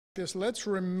Let's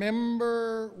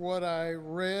remember what I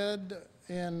read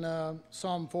in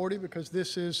Psalm 40, because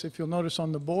this is, if you'll notice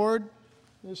on the board,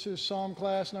 this is Psalm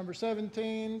class number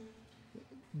 17,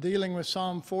 dealing with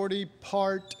Psalm 40,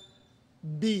 part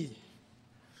B.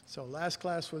 So last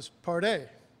class was part A,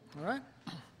 all right?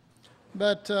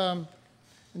 But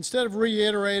instead of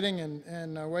reiterating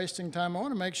and wasting time, I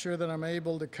want to make sure that I'm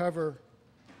able to cover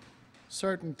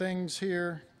certain things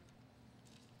here.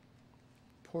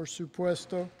 Por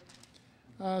supuesto.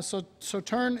 So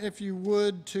turn, if you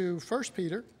would, to 1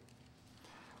 Peter.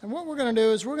 And what we're going to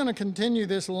do is we're going to continue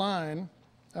this line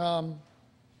that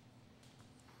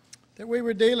we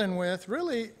were dealing with.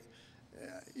 Really,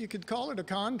 you could call it a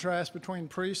contrast between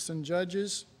priests and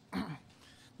judges.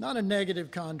 Not a negative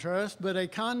contrast, but a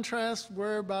contrast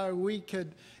whereby we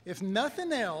could, if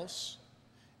nothing else,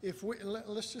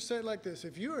 let's just say it like this.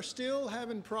 If you are still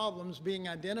having problems being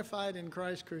identified in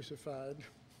Christ crucified,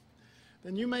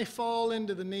 then you may fall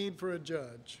into the need for a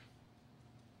judge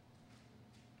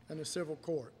in a civil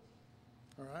court,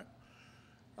 all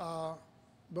right?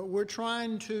 But we're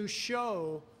trying to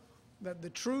show that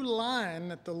the true line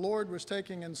that the Lord was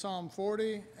taking in Psalm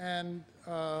 40 and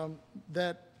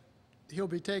that he'll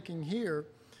be taking here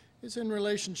is in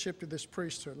relationship to this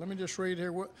priesthood. Let me just read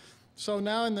here. So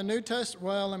now in the New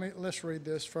Testament, let's read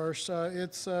this first.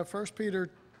 It's 1 Peter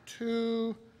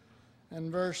 2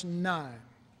 and verse 9.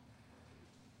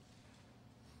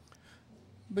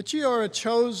 But ye are a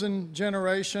chosen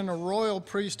generation, a royal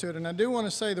priesthood. And I do want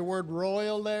to say the word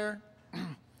royal there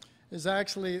is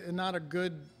actually not a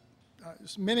good,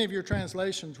 many of your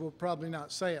translations will probably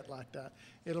not say it like that.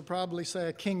 It'll probably say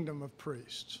a kingdom of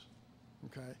priests,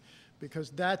 okay?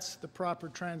 Because that's the proper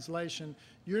translation.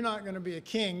 You're not going to be a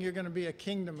king, you're going to be a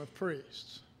kingdom of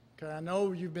priests, okay? I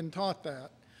know you've been taught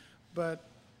that, but,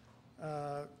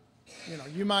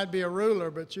 you might be a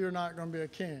ruler, but you're not going to be a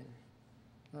king,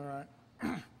 all right?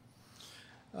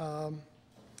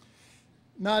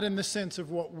 Not in the sense of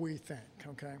what we think,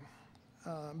 okay?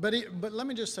 But let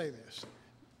me just say this.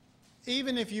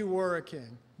 Even if you were a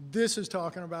king, this is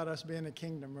talking about us being a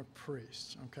kingdom of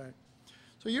priests, okay?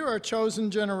 So you are a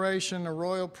chosen generation, a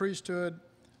royal priesthood,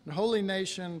 a holy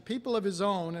nation, people of his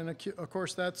own, and of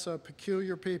course that's a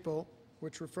peculiar people,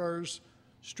 which refers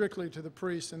strictly to the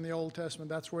priests in the Old Testament.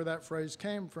 That's where that phrase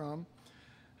came from.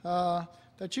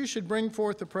 That you should bring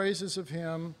forth the praises of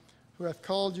him who hath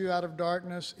called you out of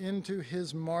darkness into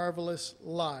his marvelous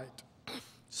light.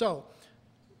 So,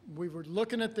 we were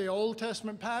looking at the Old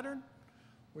Testament pattern.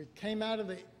 We came out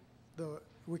of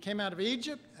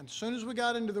Egypt, and as soon as we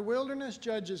got into the wilderness,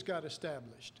 judges got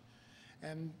established.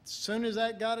 And as soon as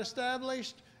that got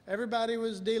established, everybody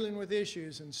was dealing with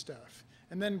issues and stuff.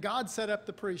 And then God set up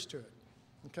the priesthood.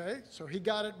 Okay, so he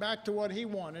got it back to what he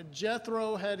wanted.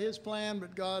 Jethro had his plan,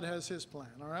 but God has his plan,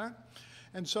 all right?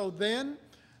 And so then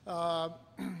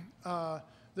the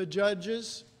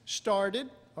judges started.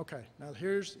 Okay, now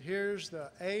here's the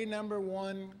number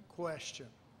one question.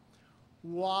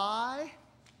 Why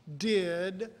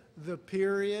did the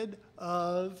period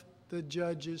of the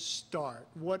judges start?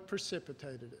 What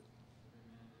precipitated it?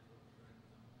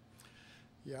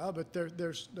 Yeah, but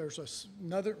there's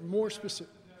another more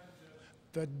specific.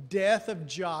 The death of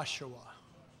Joshua.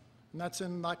 And that's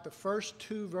in like the first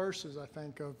two verses, I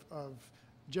think, of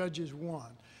Judges 1.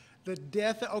 The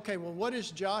death, okay, well, what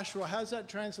is Joshua? How's that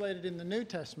translated in the New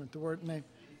Testament, the word name?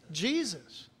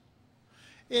 Jesus.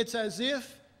 It's as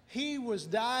if he was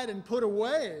died and put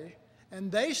away,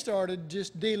 and they started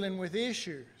just dealing with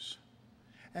issues.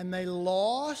 And they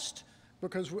lost.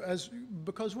 Because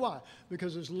why?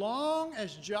 Because as long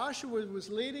as Joshua was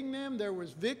leading them, there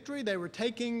was victory. They were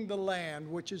taking the land,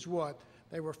 which is what?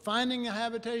 They were finding the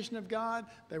habitation of God.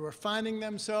 They were finding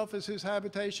themselves as his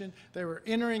habitation. They were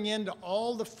entering into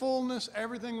all the fullness.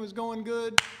 Everything was going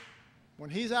good.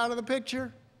 When he's out of the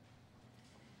picture,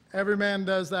 every man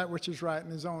does that which is right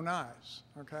in his own eyes,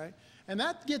 okay? And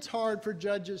that gets hard for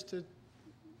judges to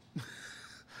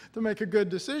make a good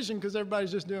decision, because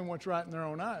everybody's just doing what's right in their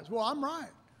own eyes. Well, I'm right.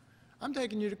 I'm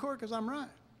taking you to court because I'm right.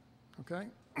 Okay?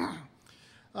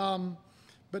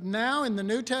 But now in the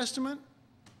New Testament,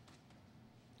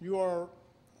 you are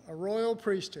a royal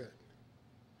priesthood.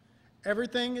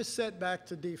 Everything is set back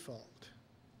to default.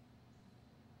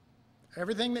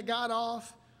 Everything that got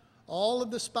off, all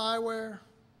of the spyware,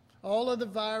 all of the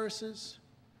viruses,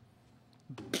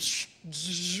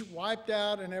 wiped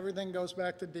out, and everything goes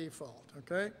back to default,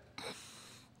 okay?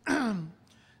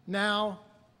 Now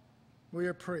we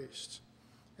are priests,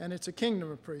 and it's a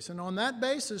kingdom of priests. And on that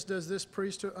basis does this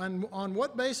priesthood, on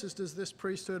what basis does this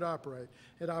priesthood operate?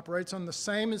 It operates on the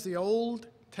same as the Old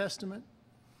Testament,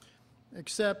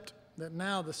 except that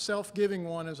now the self-giving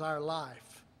one is our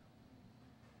life.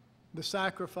 The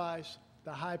sacrifice,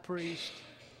 the high priest,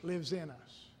 lives in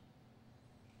us.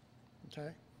 Okay?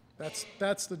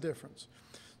 That's the difference.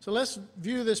 So let's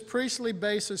view this priestly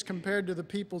basis compared to the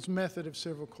people's method of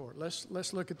civil court.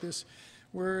 Let's look at this.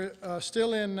 We're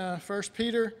still in 1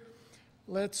 Peter.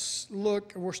 Let's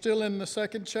look. We're still in the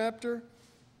 2nd chapter.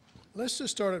 Let's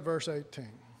just start at verse 18.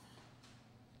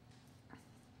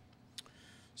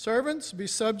 Servants, be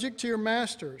subject to your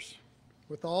masters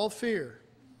with all fear,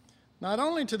 not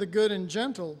only to the good and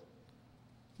gentle,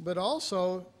 but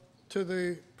also to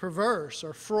the perverse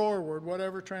or froward,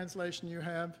 whatever translation you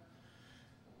have,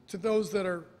 to those that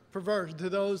are perverse,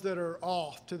 to those that are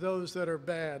off, to those that are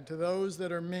bad, to those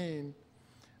that are mean.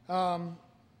 So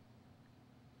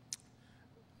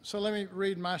let me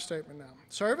read my statement now.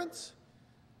 Servants,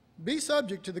 be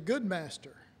subject to the good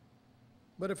master,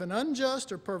 but if an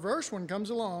unjust or perverse one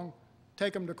comes along,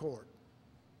 take him to court.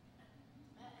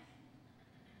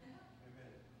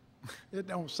 It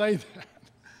don't say that.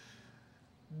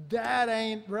 That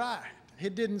ain't right.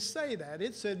 It didn't say that.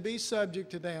 It said be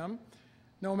subject to them,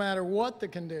 no matter what the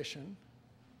condition,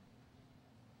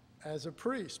 as a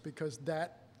priest, because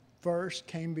that verse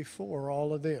came before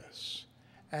all of this.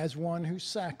 As one who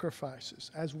sacrifices,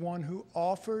 as one who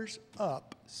offers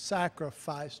up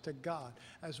sacrifice to God,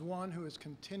 as one who is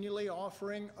continually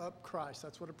offering up Christ.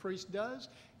 That's what a priest does.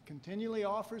 Continually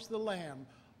offers the lamb.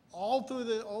 All through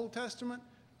the Old Testament,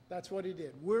 that's what he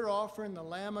did. We're offering the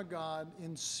Lamb of God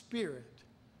in spirit,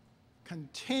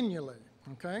 continually.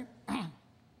 Okay?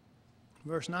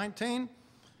 Verse 19,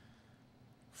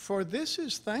 for this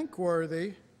is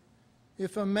thankworthy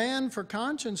if a man for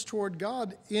conscience toward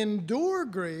God endure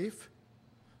grief,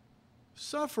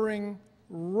 suffering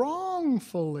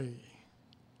wrongfully.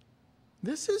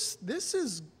 This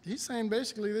is, he's saying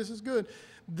basically this is good.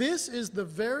 This is the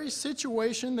very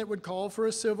situation that would call for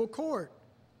a civil court.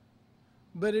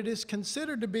 But it is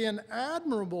considered to be an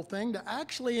admirable thing to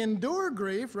actually endure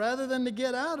grief rather than to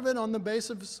get out of it on the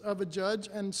basis of a judge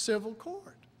and civil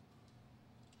court.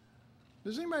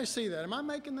 Does anybody see that? Am I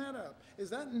making that up? Is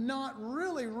that not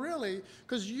really,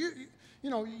 because you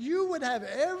would have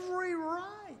every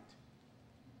right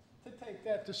to take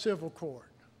that to civil court.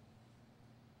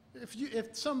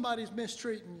 If somebody's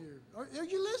mistreating you. Are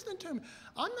you listening to me?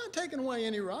 I'm not taking away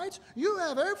any rights. You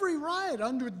have every right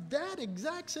under that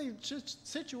exact same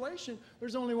situation.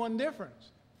 There's only one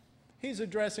difference. He's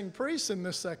addressing priests in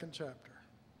this 2nd chapter.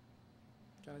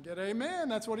 Can I get amen?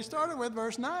 That's what he started with,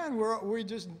 verse 9.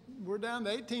 We're down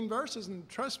to 18 verses, and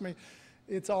trust me,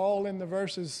 it's all in the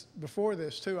verses before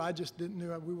this, too. I just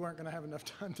knew we weren't going to have enough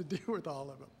time to deal with all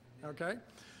of them,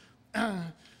 okay?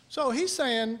 So he's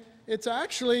saying it's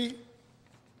actually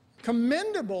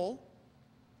commendable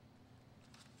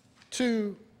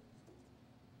to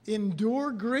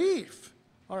endure grief.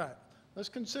 All right, let's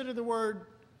consider the word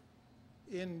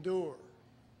endure.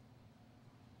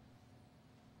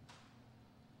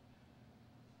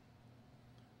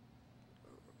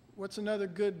 What's another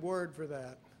good word for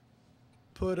that?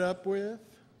 Put up with?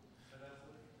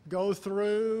 Go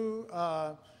through?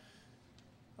 All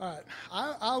right.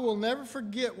 I will never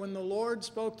forget when the Lord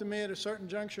spoke to me at a certain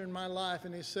juncture in my life,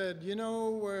 and he said, you know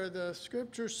where the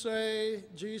scriptures say,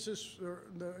 Jesus,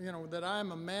 that I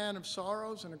am a man of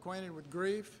sorrows and acquainted with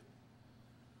grief?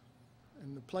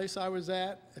 And the place I was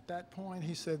at that point,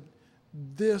 he said,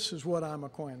 this is what I'm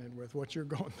acquainted with, what you're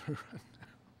going through right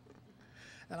now.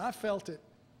 And I felt it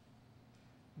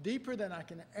deeper than I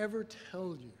can ever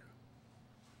tell you,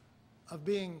 of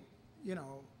being,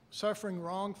 suffering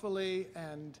wrongfully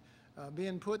and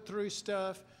being put through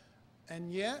stuff.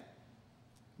 And yet,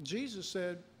 Jesus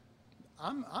said,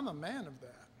 I'm a man of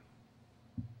that.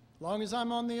 As long as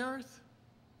I'm on the earth,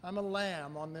 I'm a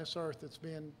lamb on this earth that's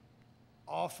being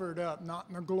offered up, not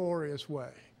in a glorious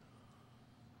way.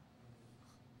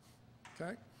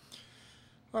 Okay?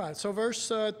 All right, so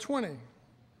verse 20.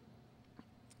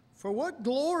 For what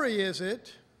glory is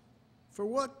it,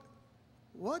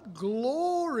 what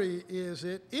glory is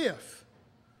it if,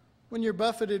 when you're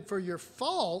buffeted for your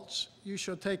faults, you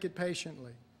shall take it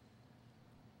patiently?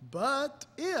 But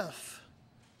if,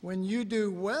 when you do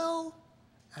well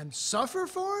and suffer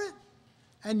for it,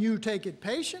 and you take it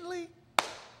patiently,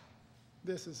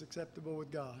 this is acceptable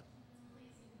with God.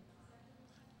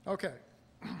 Okay,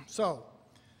 so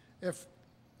I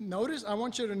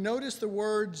want you to notice the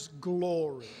words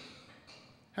glory.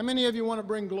 How many of you want to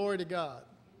bring glory to God?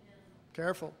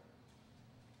 Careful.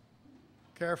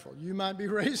 Careful. You might be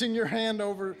raising your hand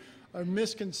over a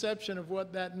misconception of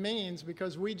what that means,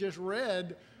 because we just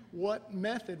read what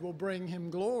method will bring him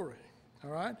glory. All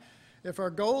right? If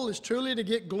our goal is truly to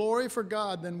get glory for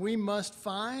God, then we must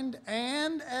find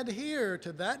and adhere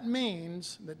to that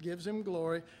means that gives him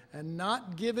glory and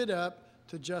not give it up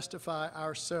to justify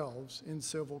ourselves in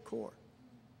civil court.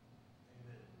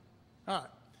 Amen. All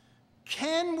right.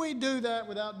 Can we do that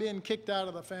without being kicked out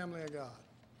of the family of God?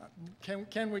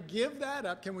 Can we give that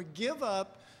up? Can we give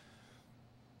up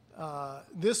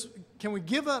Can we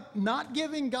give up not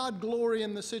giving God glory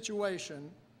in the situation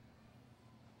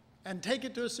and take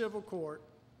it to a civil court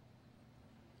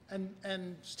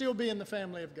and still be in the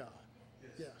family of God?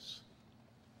 Yes.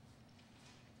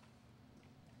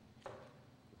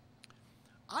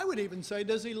 I would even say,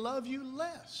 does he love you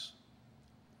less?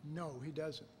 No, he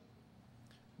doesn't.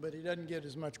 But he doesn't get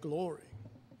as much glory.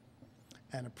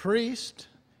 And a priest,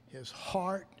 his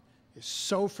heart is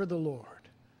so for the Lord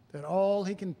that all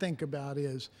he can think about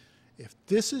is, if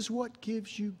this is what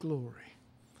gives you glory,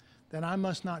 then I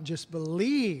must not just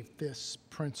believe this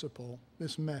principle,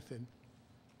 this method.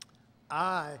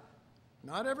 I,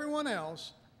 not everyone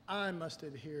else, I must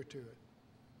adhere to it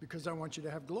because I want you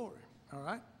to have glory, all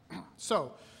right?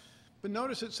 So, but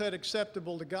notice it said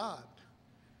acceptable to God.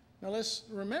 Now let's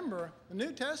remember, the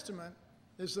New Testament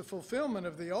is the fulfillment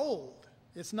of the Old.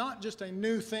 It's not just a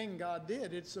new thing God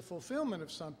did, it's the fulfillment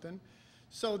of something.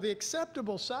 So the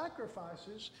acceptable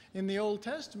sacrifices in the Old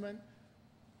Testament,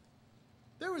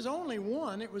 there was only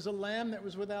one. It was a lamb that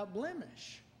was without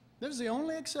blemish. That was the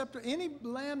only acceptable. Any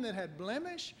lamb that had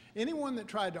blemish, anyone that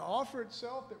tried to offer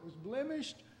itself that was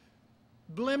blemished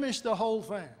the whole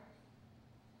thing.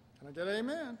 Can I get an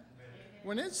amen?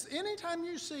 When it's, anytime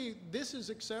you see this is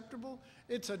acceptable,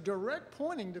 it's a direct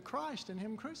pointing to Christ and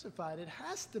him crucified. It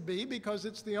has to be, because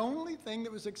it's the only thing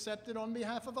that was accepted on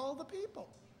behalf of all the people.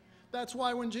 That's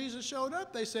why when Jesus showed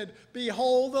up, they said,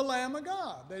 behold the Lamb of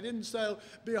God. They didn't say,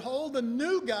 behold the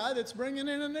new guy that's bringing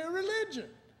in a new religion.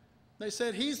 They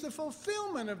said, he's the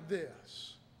fulfillment of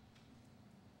this.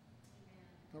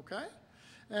 Okay?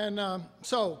 And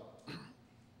so,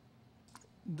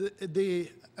 the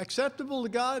acceptable to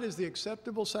God is the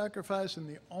acceptable sacrifice, and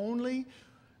the only,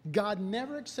 God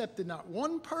never accepted not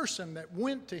one person that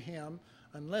went to him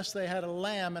unless they had a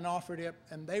lamb and offered it,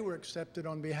 and they were accepted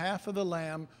on behalf of the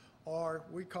lamb, or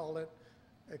we call it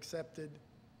accepted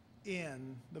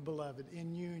in the beloved,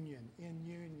 in union,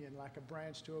 like a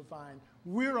branch to a vine.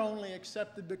 We're only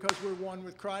accepted because we're one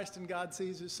with Christ and God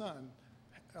sees his Son.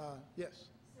 Yes?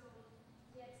 So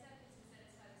the acceptance is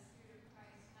satisfied the Spirit of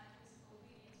Christ, not just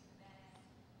obedience to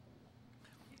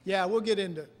that. Yeah,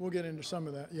 we'll get into some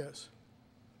of that, yes.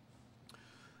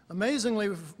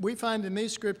 Amazingly, we find in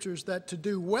these scriptures that to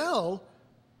do well,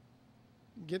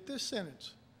 get this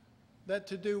sentence, that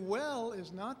to do well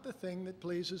is not the thing that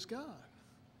pleases God.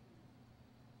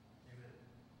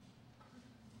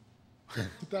 Amen.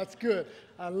 That's good.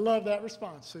 I love that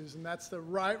response, Susan. That's the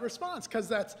right response, because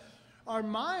that's our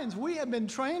minds. We have been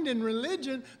trained in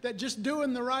religion that just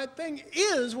doing the right thing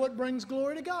is what brings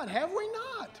glory to God. Have we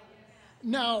not?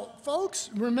 Now,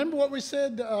 folks, remember what we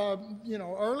said,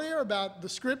 earlier about the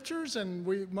scriptures, and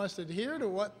we must adhere to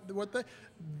what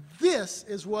this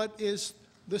is what is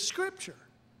the scripture.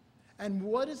 And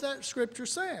what is that scripture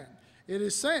saying? It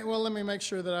is saying, well, let me make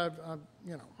sure that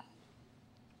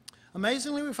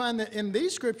Amazingly, we find that in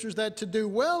these scriptures that to do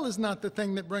well is not the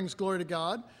thing that brings glory to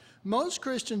God. Most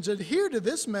Christians adhere to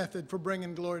this method for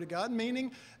bringing glory to God,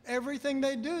 meaning everything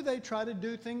they do, they try to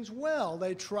do things well.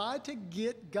 They try to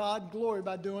get God glory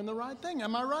by doing the right thing.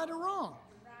 Am I right or wrong?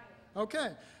 Right. Okay.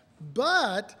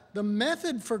 But the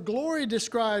method for glory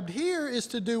described here is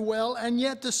to do well and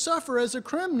yet to suffer as a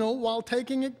criminal while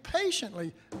taking it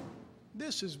patiently.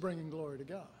 This is bringing glory to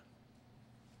God.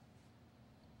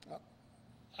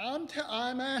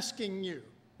 I'm asking you,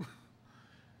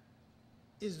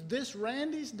 is this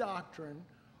Randy's doctrine,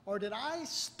 or did I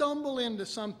stumble into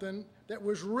something that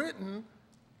was written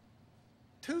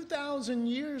 2,000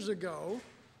 years ago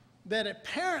that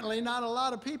apparently not a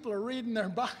lot of people are reading their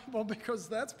Bible, because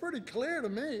that's pretty clear to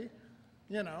me,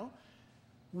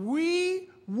 We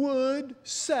would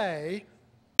say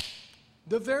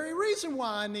the very reason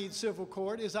why I need civil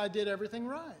court is I did everything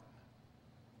right.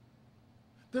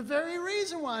 The very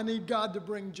reason why I need God to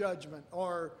bring judgment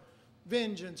or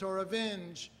vengeance or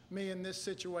avenge me in this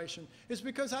situation is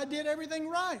because I did everything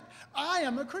right. I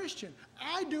am a Christian.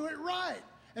 I do it right.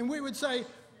 And we would say,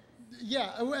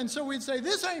 yeah, and so we'd say,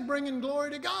 this ain't bringing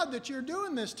glory to God that you're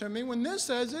doing this to me, when this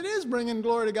says it is bringing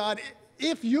glory to God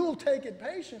if you'll take it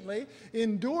patiently,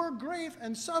 endure grief,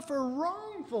 and suffer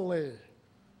wrongfully.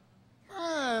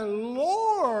 My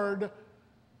Lord,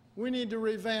 we need to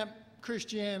revamp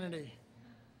Christianity.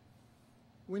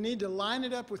 We need to line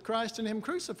it up with Christ and him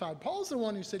crucified. Paul's the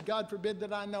one who said, God forbid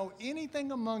that I know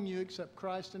anything among you except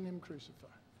Christ and him crucified.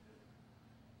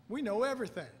 We know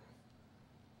everything.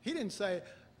 He didn't say,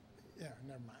 yeah,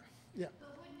 never mind. Yeah.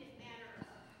 But wouldn't it matter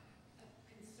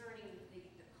concerning the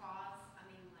cause? I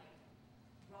mean, like,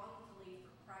 wrongfully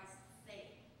for Christ's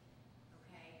sake,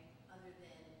 okay? Other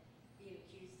than being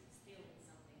accused of stealing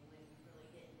something when you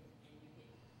really didn't, and you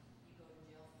go to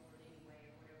jail for it anyway,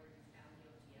 or whatever, you're found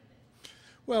guilty of it.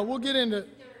 Well, we'll get into...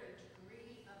 Is there a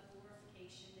degree of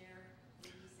glorification there,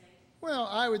 would you say? Well,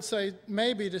 I would say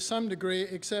maybe to some degree,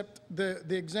 except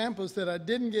the examples that I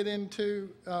didn't get into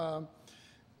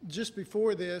just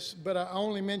before this, but I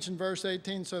only mentioned verse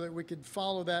 18 so that we could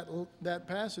follow that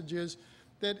passage, is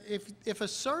that if a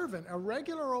servant, a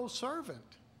regular old servant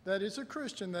that is a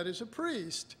Christian, that is a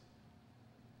priest,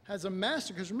 has a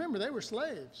master, because remember, they were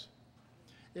slaves.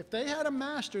 If they had a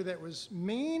master that was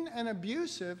mean and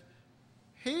abusive,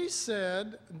 he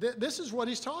said, this is what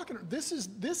he's talking about. This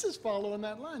is following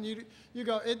that line. You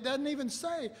go, it doesn't even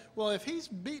say, well, if he's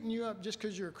beating you up just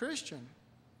because you're a Christian.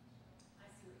 I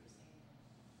see what you're saying.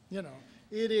 You know,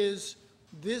 it is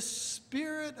this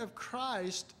Spirit of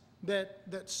Christ that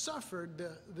suffered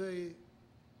the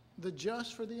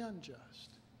just for the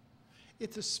unjust.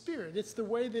 It's a spirit. It's the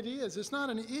way that he is. It's not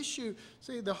an issue.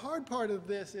 See, the hard part of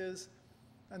this is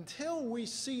until we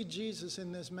see Jesus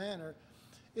in this manner,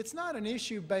 it's not an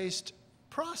issue-based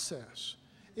process.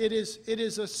 It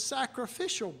is a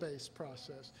sacrificial-based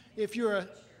process. If you're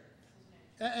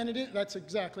and it is, that's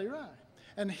exactly right.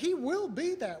 And he will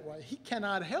be that way. He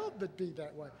cannot help but be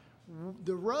that way.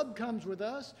 The rub comes with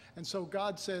us, and so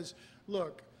God says,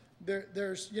 look,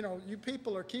 there's, you know, you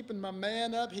people are keeping my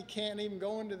man up. He can't even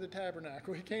go into the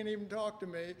tabernacle. He can't even talk to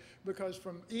me because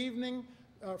from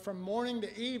morning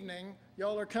to evening,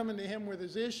 y'all are coming to him with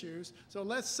his issues. So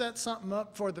let's set something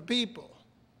up for the people.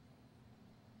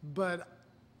 But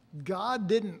God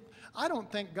didn't. I don't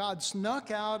think God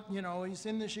snuck out, you know, he's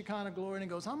in the Shekinah glory and he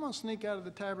goes, I'm going to sneak out of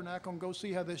the tabernacle and go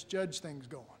see how this judge thing's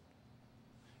going.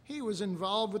 He was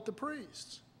involved with the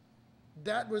priests.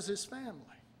 That was his family.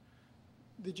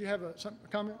 Did you have a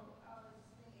comment?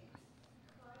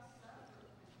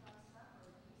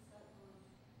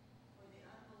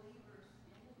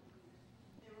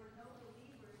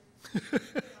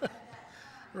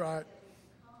 Right.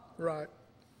 Right.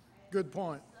 Good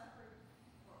point.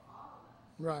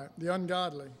 Right. The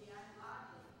ungodly.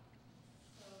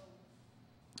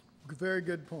 Very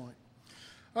good point.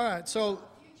 All right. So,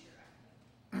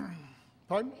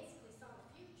 pardon?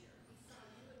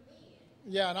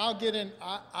 Yeah, and I'll get in.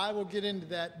 I will get into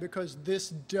that because this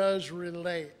does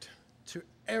relate to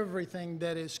everything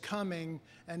that is coming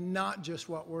and not just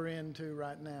what we're into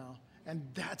right now. And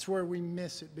that's where we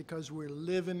miss it because we're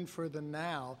living for the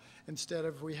now instead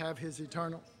of we have his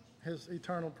eternal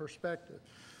perspective.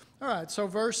 All right, so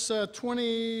verse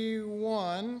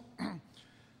 21.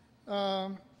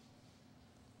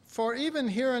 For even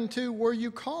hereunto were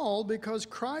you called, because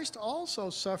Christ also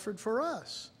suffered for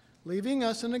us, leaving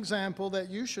us an example that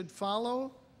you should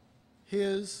follow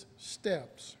his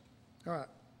steps. All right.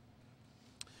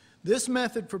 This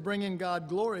method for bringing God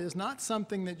glory is not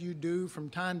something that you do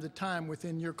from time to time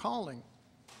within your calling.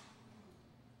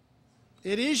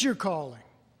 It is your calling.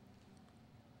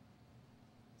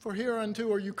 For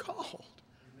hereunto are you called.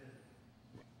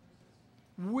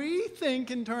 We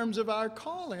think in terms of our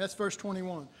calling. That's verse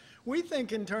 21. We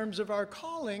think in terms of our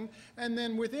calling, and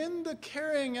then within the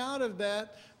carrying out of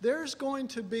that, there's going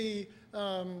to be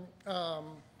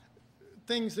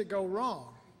things that go wrong.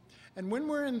 And when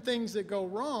we're in things that go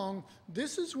wrong,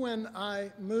 this is when I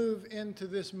move into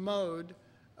this mode.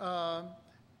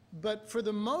 But for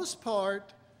the most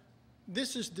part,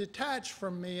 this is detached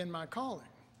from me and my calling.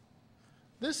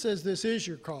 This says this is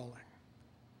your calling.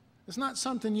 It's not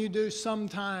something you do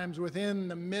sometimes within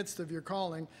the midst of your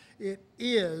calling. It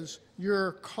is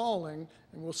your calling,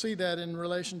 and we'll see that in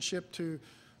relationship to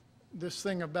this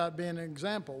thing about being an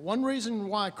example. One reason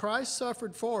why Christ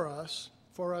suffered for us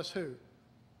who?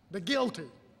 The guilty.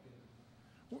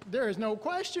 There is no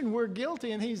question we're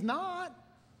guilty, and he's not.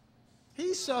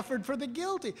 He suffered for the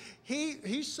guilty.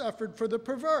 He suffered for the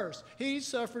perverse. He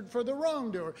suffered for the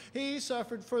wrongdoer. He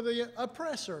suffered for the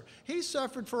oppressor. He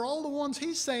suffered for all the ones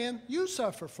he's saying you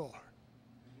suffer for.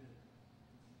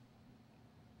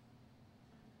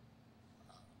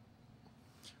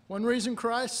 One reason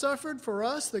Christ suffered for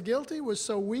us, the guilty, was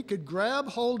so we could grab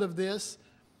hold of this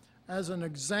as an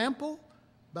example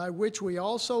by which we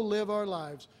also live our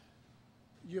lives.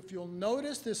 If you'll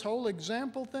notice this whole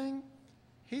example thing,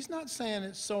 he's not saying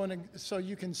it so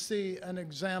you can see an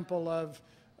example of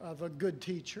a good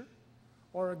teacher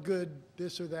or a good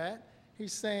this or that.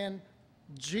 He's saying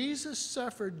Jesus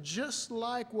suffered just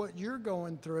like what you're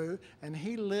going through, and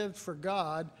he lived for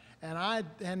God.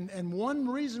 And one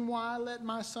reason why I let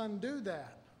my son do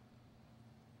that.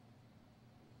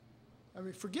 I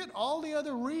mean, forget all the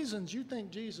other reasons you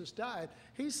think Jesus died.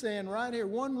 He's saying right here,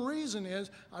 one reason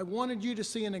is I wanted you to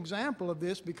see an example of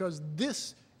this because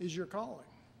this is your calling.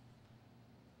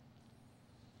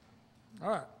 All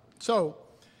right. So,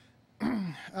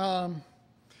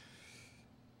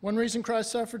 one reason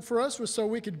Christ suffered for us was so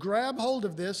we could grab hold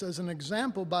of this as an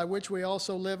example by which we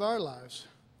also live our lives.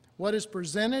 What is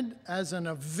presented as an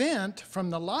event from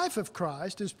the life of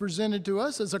Christ is presented to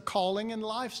us as a calling and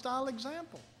lifestyle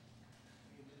example.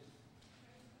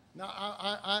 Now,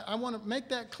 I want to make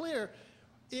that clear.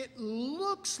 It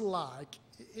looks like,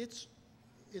 it's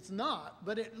not,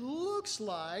 but it looks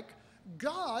like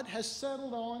God has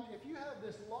settled on, if you have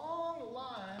this long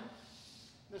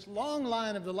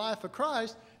line of the life of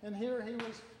Christ, and here he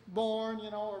was born,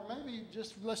 or maybe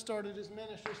just let's start at his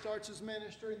ministry, starts his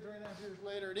ministry, and 3.5 years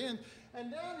later it ends.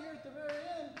 And down here at the very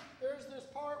end, there's this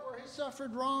part where he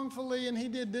suffered wrongfully and he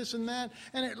did this and that.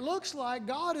 And it looks like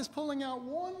God is pulling out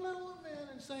one little event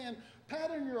and saying,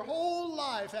 pattern your whole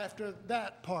life after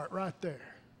that part right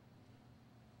there.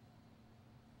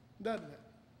 Doesn't it?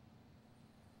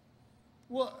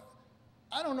 Well,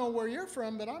 I don't know where you're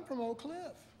from, but I'm from Oak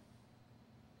Cliff.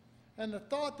 And the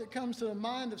thought that comes to the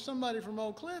mind of somebody from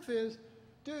Oak Cliff is,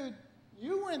 dude,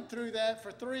 you went through that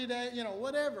for 3 days,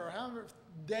 however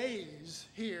days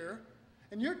here,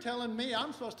 and you're telling me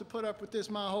I'm supposed to put up with this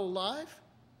my whole life?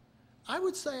 I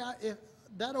would say if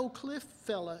that Oak Cliff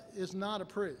fella is not a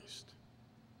priest.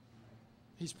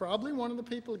 He's probably one of the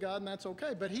people of God, and that's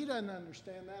okay, but he doesn't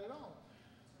understand that at all.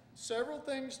 Several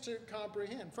things to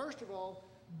comprehend. First of all,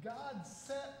 God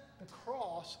set the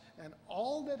cross and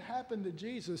all that happened to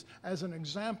Jesus as an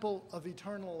example of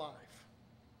eternal life.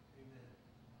 Amen.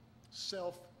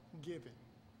 Self-giving.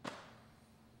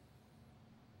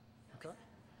 Okay?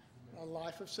 A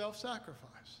life of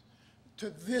self-sacrifice. To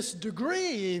this degree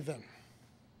even.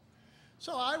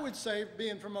 So I would say,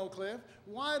 being from Oak Cliff,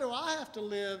 why do I have to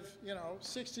live,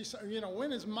 60,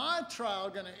 when is my trial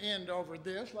going to end over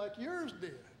this like yours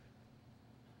did?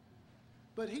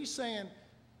 But he's saying,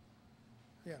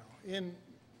 in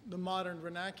the modern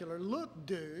vernacular, look,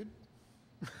 dude,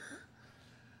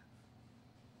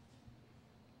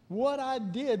 what I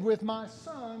did with my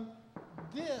son,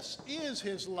 this is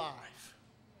his life.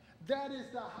 That is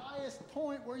the highest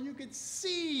point where you could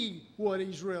see what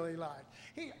he's really like.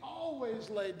 He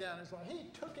always laid down his life. He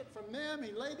took it from them.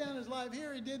 He laid down his life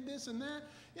here. He did this and that.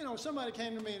 Somebody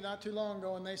came to me not too long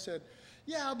ago and they said,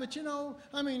 yeah, but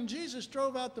Jesus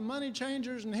drove out the money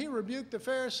changers and he rebuked the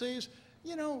Pharisees.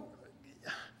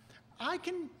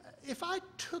 If I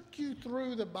took you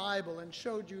through the Bible and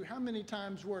showed you how many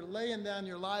times where laying down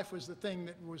your life was the thing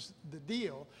that was the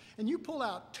deal, and you pull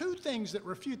out 2 things that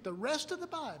refute the rest of the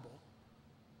Bible,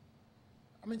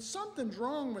 something's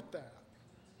wrong with that.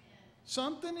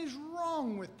 Something is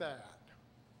wrong with that.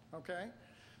 Okay?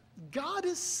 God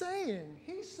is saying,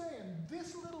 he's saying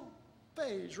this little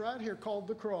phase right here called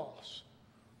the cross.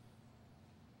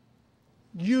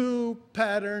 You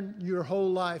pattern your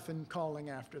whole life in calling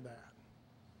after that.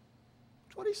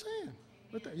 That's what he's saying.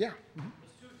 Yeah. Mm-hmm.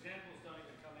 Those 2 examples don't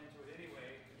even come into it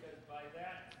anyway, because by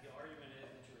that, the argument is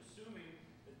that you're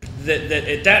assuming that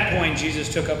at that point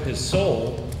Jesus took up his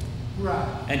soul,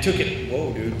 right, and took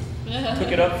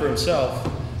it up for himself,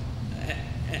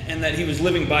 and that he was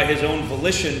living by his own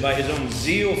volition, by his own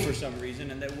zeal for some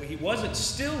reason, and that he wasn't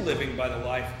still living by the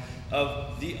life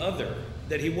of the other,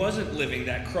 that he wasn't living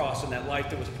that cross and that life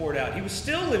that was poured out. He was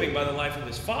still living by the life of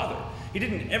his Father. He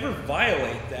didn't ever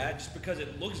violate that just because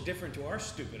it looks different to our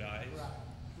stupid eyes.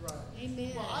 Right.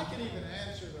 Amen. Well, I can even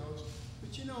answer those.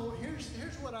 But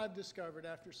here's what I've discovered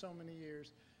after so many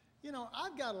years.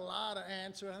 I've got a lot of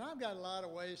answers and I've got a lot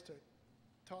of ways to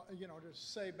talk, to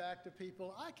say back to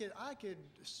people. I could,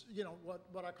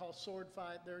 what I call sword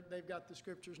fight. They've got the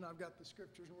scriptures and I've got the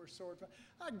scriptures and we're sword fight.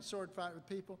 I can sword fight with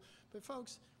people. But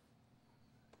folks,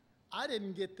 I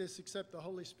didn't get this except the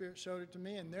Holy Spirit showed it to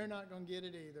me, and they're not going to get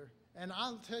it either. And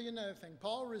I'll tell you another thing.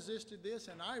 Paul resisted this,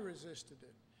 and I resisted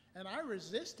it. And I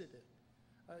resisted it.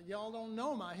 Y'all don't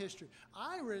know my history.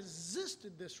 I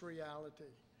resisted this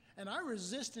reality, and I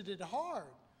resisted it hard.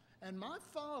 And my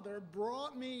Father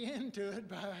brought me into it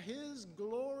by his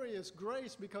glorious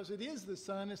grace, because it is the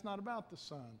Son. It's not about the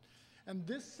Son. And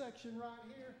this section right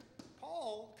here, Paul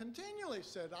Paul continually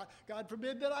said, God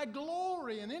forbid that I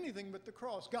glory in anything but the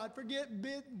cross. God forbid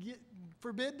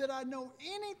that I know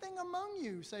anything among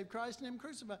you save Christ and Him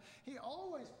crucified. He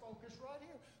always focused right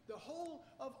here. The whole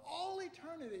of all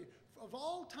eternity, of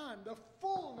all time, the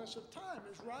fullness of time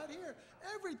is right here.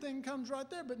 Everything comes right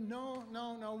there. But no.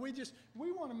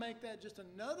 We want to make that just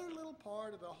another little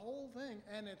part of the whole thing,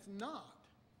 and it's not.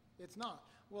 It's not.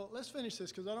 Well, let's finish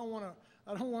this because I don't want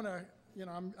to. You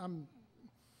know,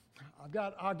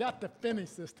 I got to finish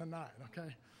this tonight.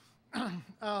 Okay.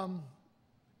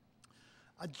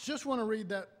 I just want to read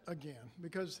that again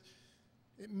because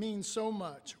it means so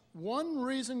much. One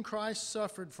reason Christ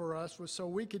suffered for us was so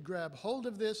we could grab hold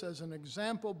of this as an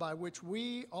example by which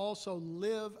we also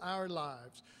live our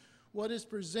lives. What is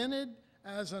presented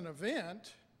as an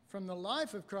event from the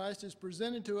life of Christ is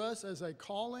presented to us as a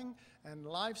calling and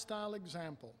lifestyle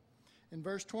example. In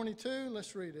verse 22,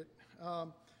 let's read it.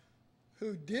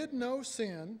 Who did no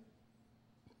sin,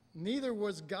 neither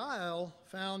was guile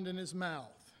found in his mouth.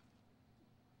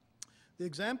 The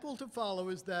example to follow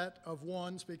is that of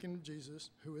one, speaking of Jesus,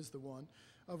 who is the one,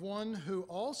 of one who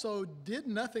also did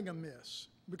nothing amiss.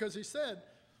 Because he said,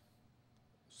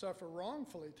 suffer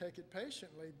wrongfully, take it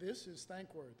patiently, this is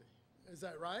thankworthy. Is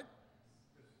that right?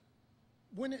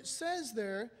 When it says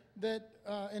there that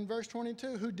in verse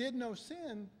 22, who did no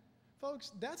sin,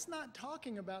 folks, that's not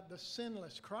talking about the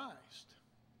sinless Christ.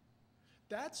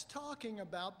 That's talking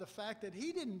about the fact that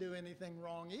he didn't do anything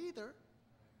wrong either.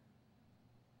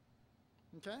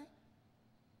 Okay?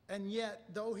 And yet,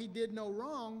 though he did no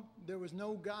wrong, there was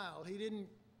no guile. He didn't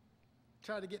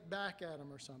try to get back at him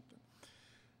or something.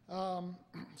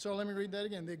 So let me read that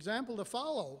again. The example to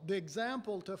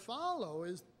follow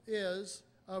is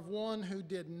of one who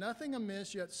did nothing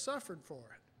amiss yet suffered for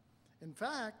it. In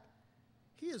fact,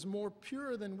 he is more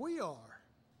pure than we are.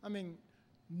 I mean,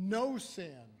 no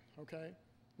sin, okay?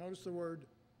 Notice the word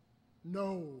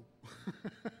no.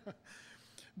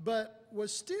 But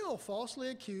was still falsely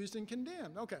accused and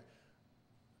condemned. Okay.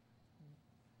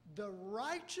 The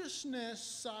righteousness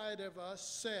side of us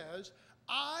says,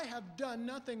 I have done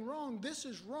nothing wrong. This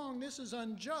is wrong. This is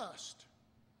unjust.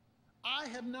 I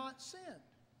have not sinned.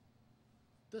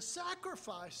 The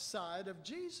sacrifice side of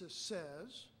Jesus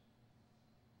says,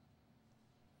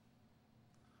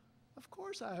 of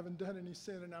course I haven't done any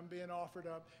sin and I'm being offered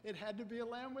up. It had to be a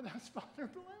lamb without spot or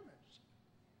blemish.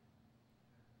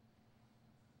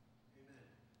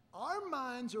 Our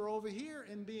minds are over here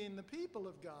in being the people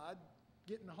of God,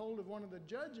 getting a hold of one of the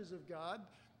judges of God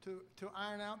to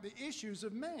iron out the issues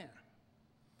of man.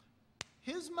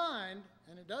 His mind,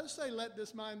 and it does say, let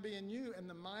this mind be in you, and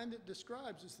the mind it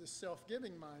describes is this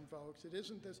self-giving mind, folks. It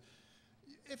isn't this.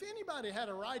 If anybody had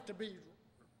a right to be,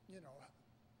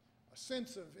 a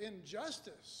sense of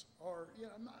injustice, or,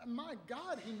 my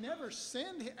God, he never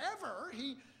sinned ever.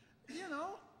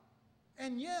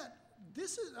 And yet,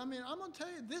 I'm going to tell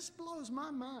you, this blows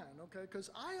my mind, okay, because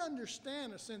I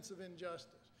understand a sense of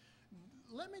injustice.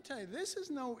 Let me tell you, this is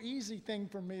no easy thing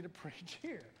for me to preach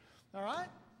here, all right?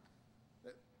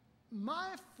 My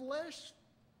flesh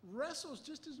wrestles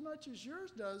just as much as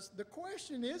yours does. The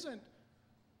question isn't,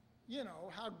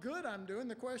 how good I'm doing.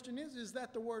 The question is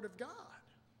that the Word of God?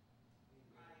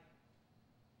 Right.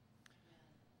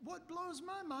 What blows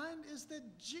my mind is that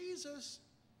Jesus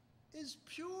is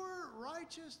pure,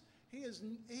 righteous. He's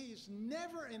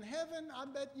never in heaven. I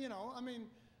bet,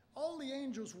 all the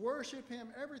angels worship him,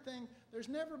 everything. There's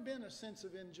never been a sense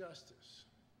of injustice.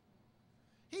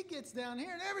 He gets down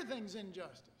here and everything's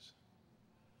injustice.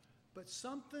 But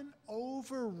something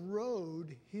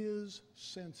overrode his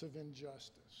sense of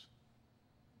injustice.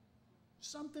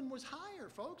 Something was higher,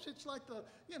 folks. It's like the,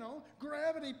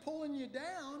 gravity pulling you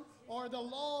down, or the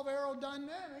law of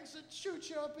aerodynamics that shoots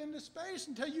you up into space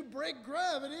until you break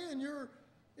gravity and you're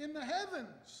in the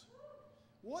heavens.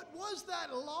 What was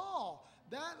that law?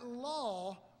 That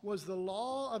law was the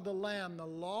law of the Lamb, the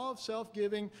law of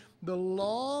self-giving, the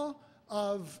law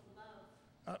of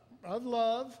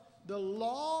love, the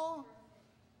law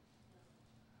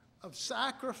of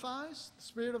sacrifice, the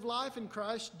Spirit of life in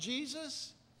Christ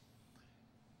Jesus.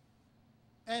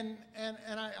 And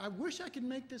I wish I could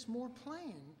make this more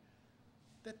plain,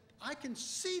 that I can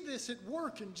see this at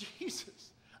work in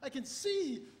Jesus. I can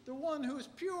see the one who is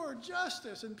pure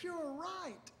justice and pure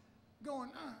right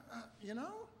going,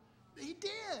 he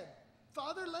did.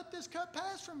 Father, let this cup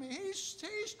pass from me. He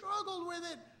struggled with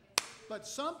it. But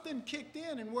something kicked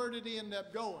in, and where did he end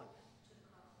up going?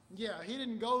 Yeah, he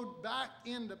didn't go back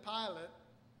into Pilate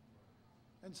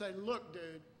and say, look,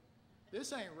 dude,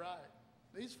 this ain't right.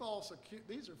 These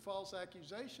are false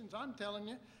accusations, I'm telling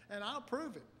you, and I'll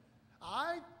prove it.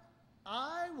 I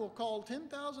I will call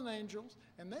 10,000 angels,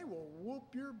 and they will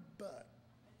whoop your butt.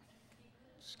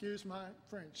 Excuse my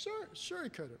French. Sure he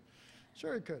could have.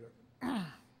 Sure he could have.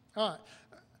 All right.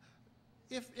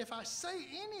 If I say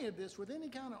any of this with any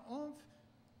kind of oomph,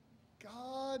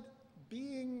 God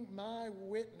being my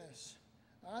witness,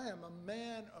 I am a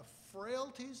man of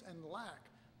frailties and lack,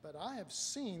 but I have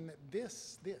seen that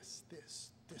this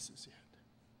is it.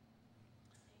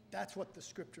 That's what the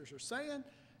scriptures are saying,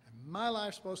 and my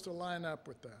life's supposed to line up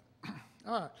with that.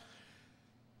 All right.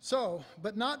 So,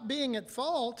 but not being at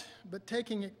fault, but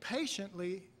taking it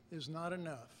patiently is not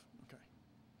enough. Okay.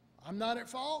 I'm not at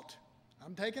fault.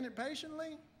 I'm taking it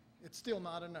patiently. It's still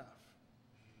not enough.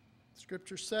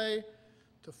 Scriptures say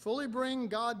to fully bring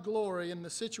God glory in the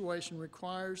situation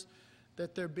requires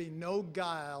that there be no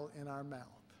guile in our mouth.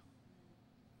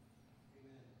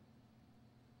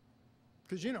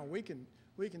 Because, you know, we can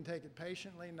take it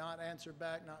patiently, not answer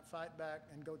back, not fight back,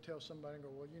 and go tell somebody and go,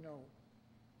 well, you know,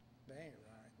 they ain't right.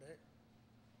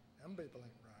 Them people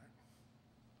ain't right.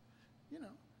 You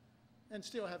know, and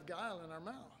still have guile in our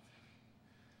mouth.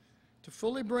 To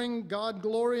fully bring God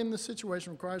glory in the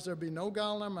situation requires there be no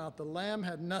guile in our mouth. The Lamb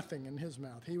had nothing in his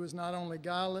mouth. He was not only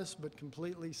guileless, but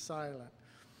completely silent.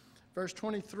 Verse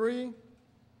 23,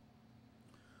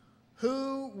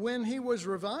 who, when he was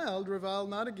reviled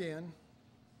not again.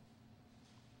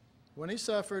 When he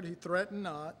suffered, he threatened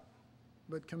not,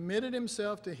 but committed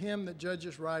himself to him that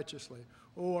judges righteously.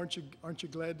 Oh, aren't you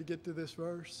glad to get to this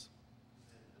verse?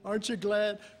 Aren't you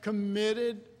glad?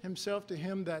 Committed himself to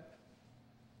him that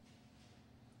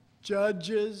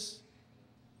judges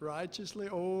righteously.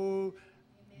 Oh,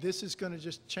 this is going to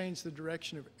just change the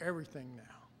direction of everything now.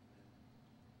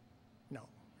 No,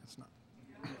 it's not.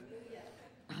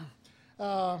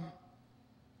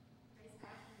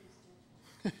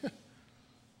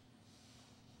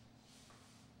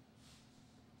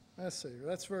 Let's see.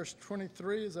 That's verse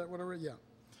 23. Is that what I read? Yeah.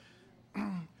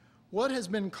 What has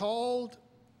been called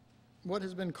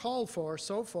for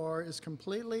so far is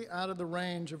completely out of the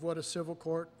range of what a civil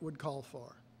court would call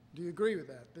for. Do you agree with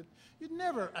that? That you'd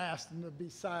never ask them to be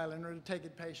silent or to take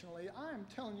it patiently. I'm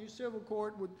telling you, civil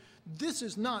court this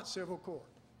is not civil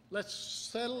court. Let's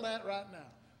settle that right now.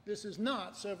 This is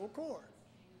not civil court.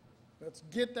 Let's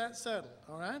get that settled,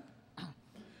 all right?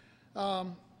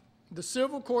 The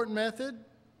civil court method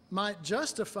might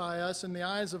justify us in the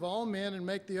eyes of all men and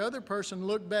make the other person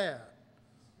look bad.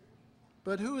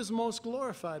 But who is most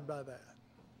glorified by that?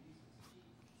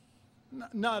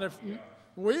 Not if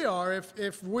we are.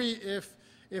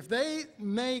 If they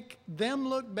make them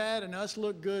look bad and us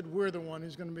look good, we're the one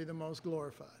who's going to be the most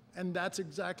glorified. And that's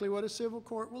exactly what a civil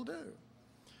court will do.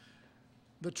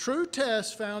 The true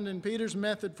test found in Peter's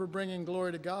method for bringing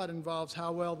glory to God involves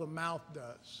how well the mouth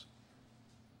does.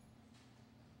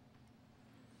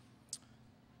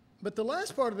 But the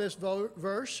last part of this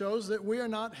verse shows that we are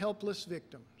not helpless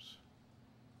victims.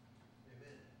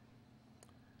 Amen.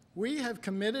 We have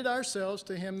committed ourselves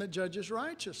to him that judges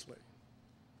righteously.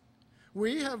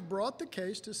 We have brought the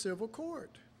case to civil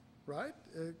court, right?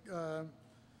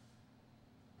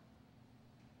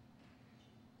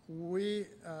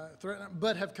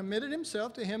 But have committed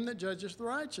himself to him that judges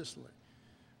righteously.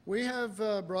 We have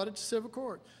brought it to civil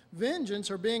court. Vengeance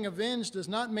or being avenged does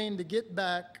not mean to get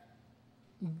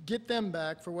them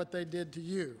back for what they did to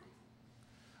you.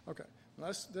 Okay,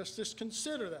 let's just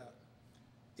consider that.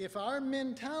 If our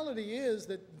mentality is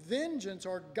that vengeance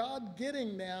or God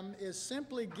getting them is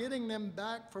simply getting them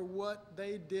back for what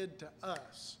they did to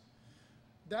us,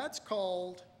 that's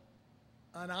called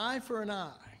an eye for an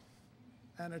eye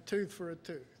and a tooth for a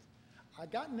tooth. I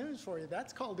got news for you.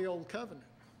 That's called the old covenant.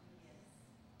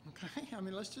 Okay? I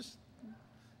mean, let's just,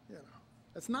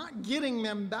 it's not getting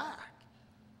them back.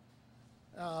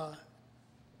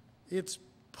 It's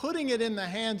putting it in the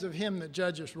hands of him that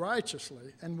judges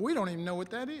righteously, and we don't even know what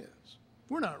that is.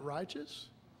 We're not righteous.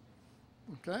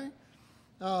 Okay?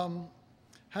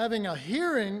 Having a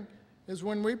hearing is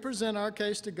when we present our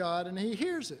case to God and he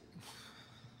hears it.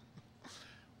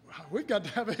 We've got to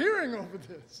have a hearing over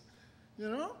this, We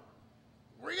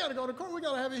got to go to court. We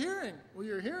got to have a hearing. Well,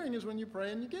 your hearing is when you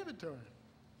pray and you give it to him.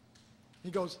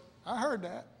 He goes, I heard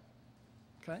that.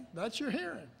 Okay? That's your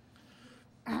hearing.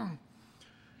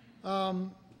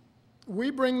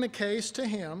 We bring the case to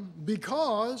him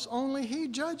because only he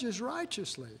judges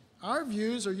righteously. Our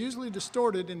views are usually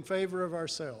distorted in favor of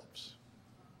ourselves.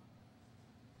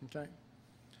 Okay?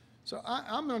 So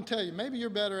I'm going to tell you, maybe you're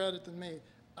better at it than me.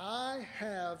 I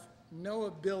have no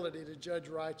ability to judge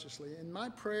righteously. In my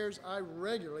prayers, I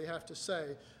regularly have to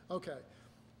say, okay,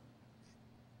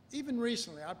 even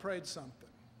recently I prayed something.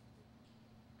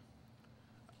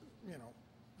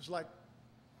 was like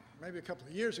maybe a couple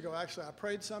of years ago, actually, I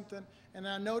prayed something, and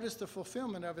I noticed the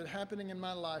fulfillment of it happening in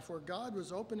my life, where God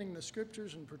was opening the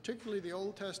scriptures, and particularly the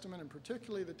Old Testament, and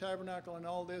particularly the tabernacle and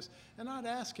all this, and I'd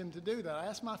ask him to do that. I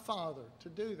asked my Father to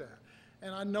do that.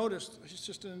 And I noticed he's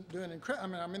just doing incredible. I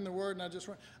mean, I'm in the Word, and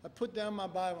I put down my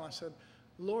Bible, and I said,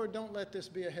 Lord, don't let this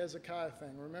be a Hezekiah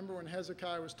thing. Remember when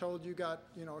Hezekiah was told, you got,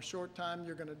 a short time,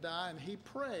 you're going to die? And he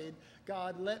prayed,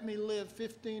 God, let me live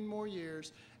 15 more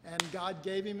years. And God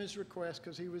gave him his request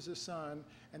because he was his son.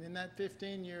 And in that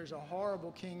 15 years, a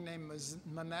horrible king named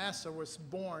Manasseh was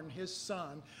born, his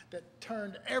son, that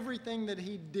turned everything that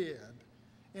he did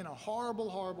in a horrible,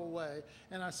 horrible way.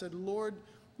 And I said, Lord,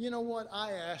 you know what?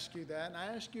 I ask you that, and I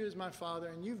ask you as my Father,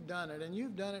 and you've done it, and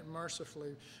you've done it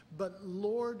mercifully. But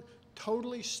Lord,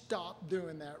 totally stop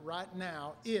doing that right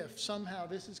now if somehow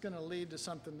this is going to lead to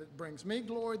something that brings me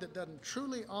glory, that doesn't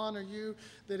truly honor you,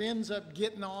 that ends up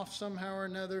getting off somehow or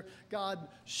another. God,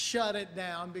 shut it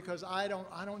down, because I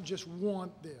don't just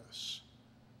want this.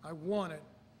 I want it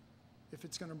if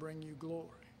it's going to bring you glory.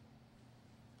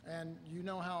 And you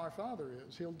know how our Father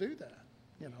is. He'll do that,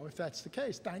 if that's the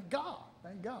case. Thank God.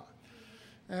 Thank God.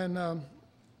 And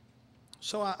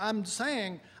so I'm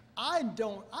saying, I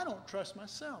don't trust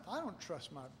myself. I don't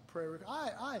trust my prayer.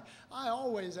 I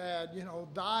always add,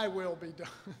 thy will be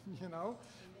done,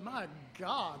 My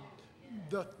God,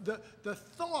 the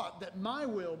thought that my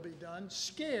will be done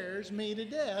scares me to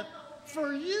death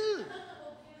for you.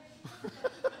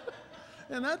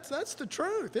 And that's the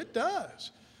truth. It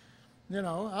does.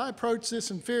 I approach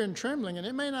this in fear and trembling, and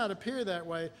it may not appear that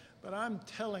way, but I'm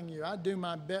telling you, I do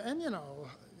my best. And,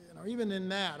 even in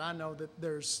that, I know that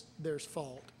there's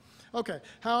fault. Okay,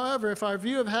 however, if our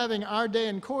view of having our day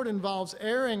in court involves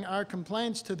airing our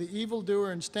complaints to the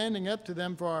evildoer and standing up to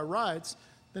them for our rights,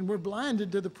 then we're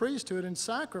blinded to the priesthood and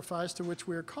sacrifice to which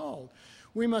we are called.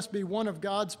 We must be one of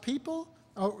God's people,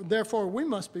 therefore we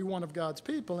must be one of God's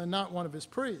people and not one of his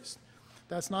priests.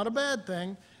 That's not a bad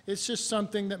thing. It's just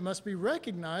something that must be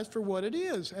recognized for what it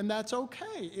is, and that's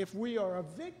okay. If we are a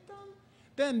victim,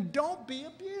 then don't be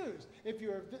abused. If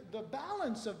you're the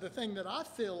balance of the thing that I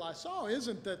feel I saw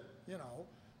isn't that,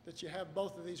 that you have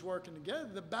both of these working together.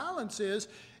 The balance is,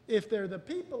 if they're the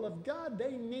people of God,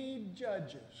 they need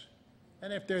judges.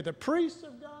 And if they're the priests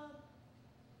of God,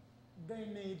 they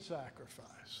need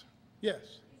sacrifice. Yes? Is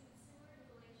it similar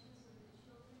to Galatians where the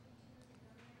children become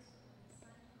governors, or when the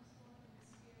Son comes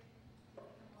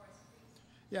forth in the Spirit, they become more as priests?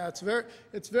 Yeah,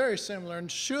 it's very similar. And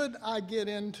should I get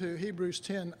into Hebrews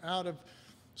 10 out of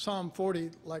Psalm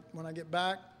 40, like when I get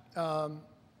back,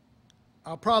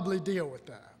 I'll probably deal with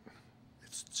that.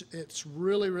 It's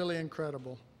really, really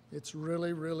incredible. It's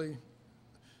really, really,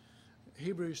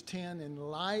 Hebrews 10 in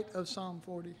light of Psalm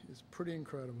 40 is pretty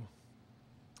incredible.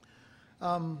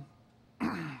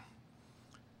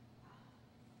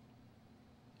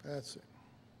 That's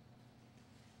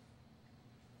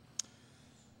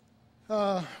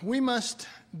it. We must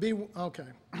be, okay.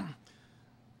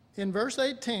 In verse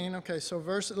 18,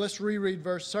 let's reread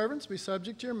verse. Servants, be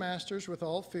subject to your masters with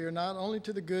all fear, not only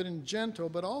to the good and gentle,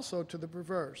 but also to the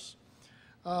perverse.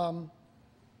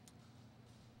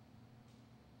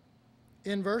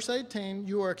 In verse 18,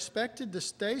 you are expected to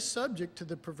stay subject to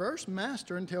the perverse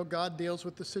master until God deals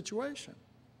with the situation.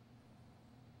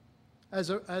 As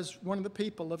one of the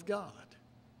people of God,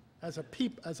 as a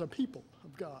people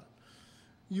of God,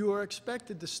 you are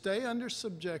expected to stay under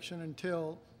subjection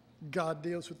until God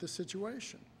deals with the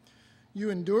situation. You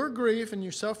endure grief and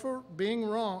you suffer being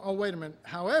wrong. Oh, wait a minute.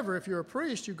 However, if you're a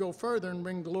priest, you go further and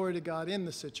bring glory to God in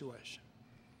the situation.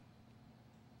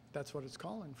 That's what it's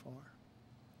calling for.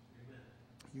 Amen.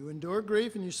 You endure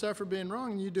grief and you suffer being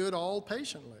wrong, and you do it all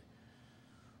patiently.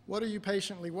 What are you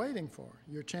patiently waiting for?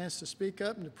 Your chance to speak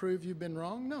up and to prove you've been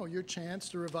wrong? No. Your chance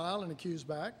to revile and accuse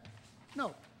back?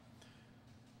 No.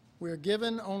 We are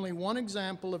given only one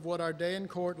example of what our day in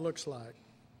court looks like.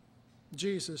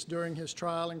 Jesus during his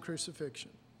trial and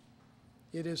crucifixion.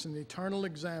 It is an eternal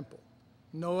example.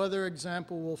 No other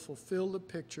example will fulfill the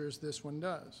picture as this one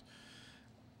does.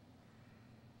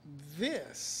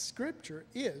 This scripture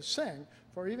is saying,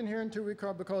 for even hereunto we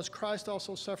call, because Christ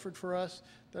also suffered for us,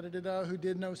 who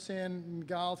did no sin, and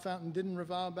guile fountain, didn't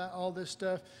revile about all this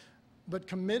stuff, but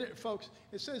committed, folks,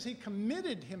 it says he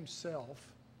committed himself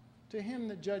to him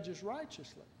that judges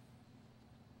righteously.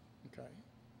 Okay?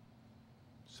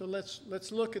 So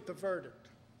let's look at the verdict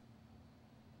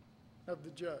of the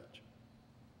judge.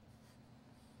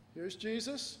 Here's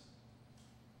Jesus.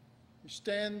 He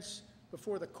stands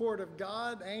before the court of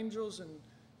God, angels and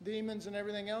demons and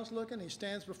everything else looking. He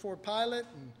stands before Pilate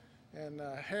and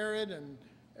Herod and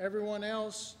everyone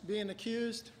else being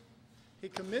accused. He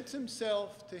commits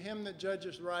himself to him that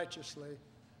judges righteously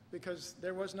because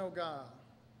there was no guile.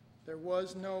 There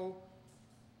was no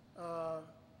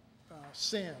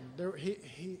sin.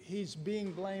 He's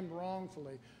being blamed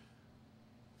wrongfully.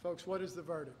 Folks, what is the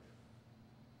verdict?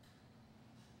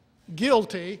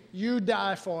 Guilty, you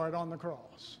die for it on the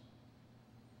cross.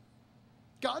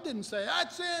 God didn't say,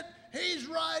 that's it, he's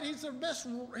right, he's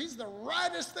the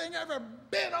rightest thing ever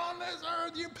been on this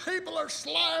earth, you people are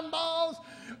slime balls,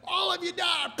 all of you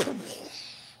die.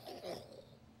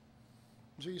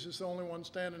 Jesus, the only one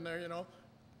standing there,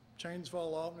 chains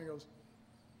fall off, and he goes,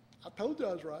 I told you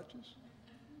I was righteous.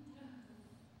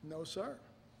 No, sir.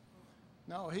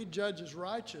 No, he judges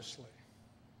righteously.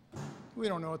 We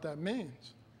don't know what that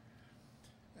means.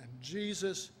 And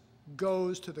Jesus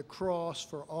goes to the cross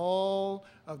for all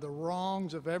of the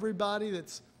wrongs of everybody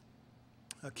that's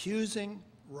accusing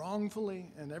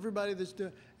wrongfully and everybody that's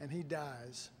doing, and he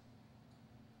dies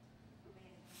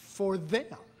for them.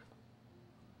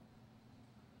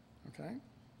 Okay?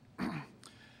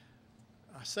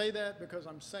 I say that because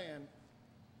I'm saying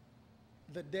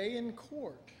the day in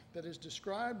court that is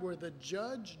described where the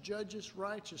judge judges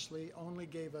righteously only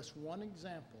gave us one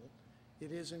example.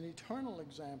 It is an eternal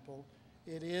example.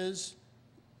 It is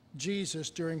Jesus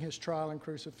during his trial and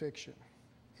crucifixion.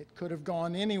 It could have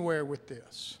gone anywhere with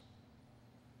this.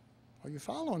 Are you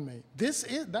following me? This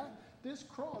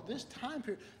cross, this time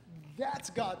period, that's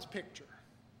God's picture.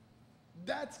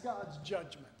 That's God's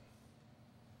judgment.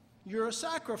 You're a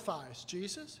sacrifice,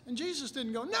 Jesus. And Jesus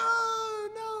didn't go, no,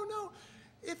 no, no.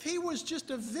 If he was just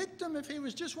a victim, if he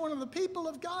was just one of the people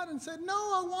of God and said, no,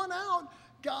 I want out,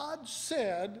 God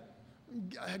said,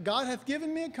 God hath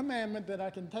given me a commandment that I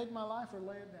can take my life or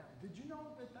lay it down. Did you know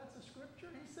that that's a scripture?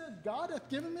 He said, God hath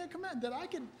given me a commandment that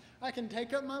I can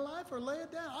take up my life or lay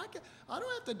it down. I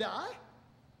don't have to die.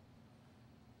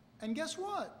 And guess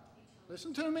what?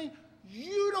 Listen to me.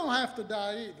 You don't have to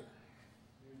die either.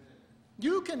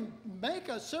 You can make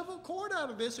a civil court out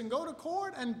of this and go to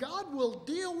court, and God will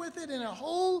deal with it in a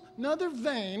whole nother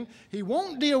vein. He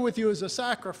won't deal with you as a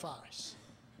sacrifice.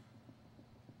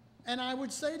 And I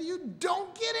would say to you,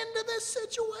 don't get into this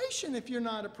situation if you're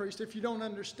not a priest, if you don't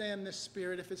understand this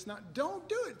spirit, if it's not, don't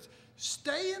do it.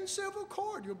 Stay in civil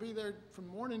court. You'll be there from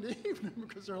morning to evening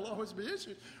because there'll always be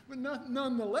issues. But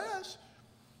nonetheless,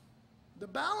 the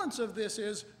balance of this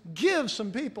is give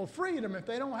some people freedom. If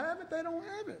they don't have it, they don't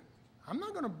have it. I'm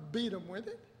not going to beat them with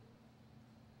it.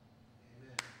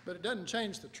 Amen. But it doesn't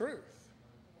change the truth.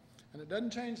 And it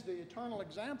doesn't change the eternal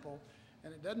example.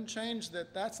 And it doesn't change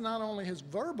that that's not only his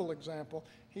verbal example.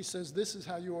 He says this is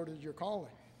how you ordered your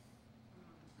calling.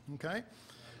 Okay?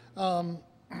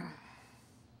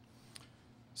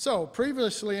 So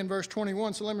previously in verse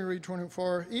 21, so let me read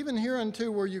 24. Even hereunto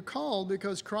were you called,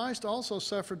 because Christ also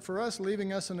suffered for us,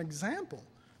 leaving us an example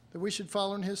that we should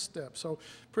follow in his steps. So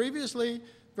previously,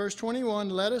 verse 21,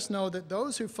 let us know that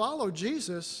those who follow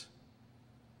Jesus,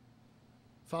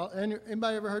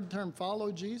 anybody ever heard the term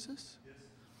follow Jesus? Yes.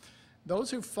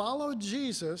 Those who follow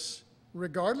Jesus,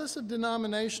 regardless of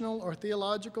denominational or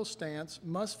theological stance,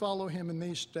 must follow him in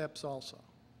these steps also.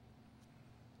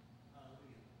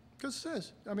 Because it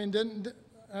says, am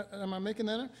I making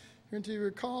that up? Hereunto you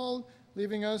were called,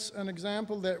 leaving us an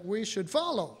example that we should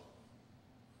follow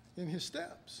in his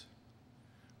steps.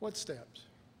 What steps?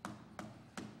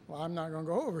 Well, I'm not going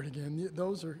to go over it again.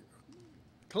 Those are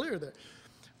clear there.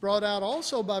 Brought out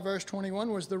also by verse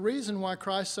 21 was the reason why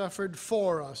Christ suffered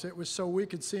for us. It was so we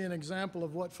could see an example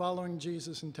of what following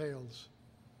Jesus entails.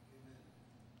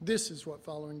 This is what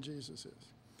following Jesus is.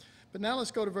 But now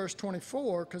let's go to verse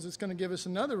 24, because it's going to give us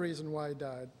another reason why he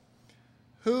died.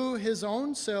 Who his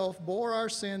own self bore our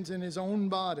sins in his own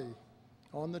body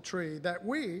on the tree, that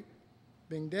we,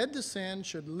 being dead to sin,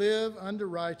 should live unto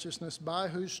righteousness, by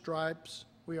whose stripes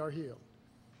we are healed.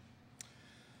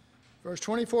 Verse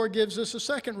 24 gives us a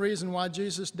second reason why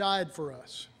Jesus died for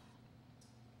us.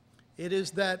 It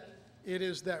is that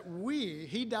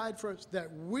he died for us, that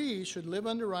we should live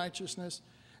unto righteousness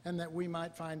and that we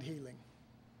might find healing.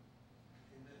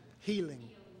 Amen. Healing.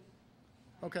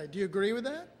 Okay, do you agree with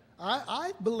that?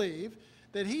 I believe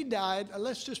that he died,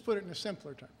 let's just put it in a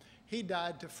simpler term. He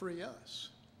died to free us.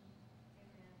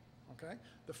 Okay?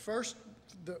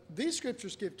 These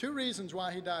scriptures give two reasons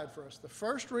why he died for us. The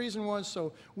first reason was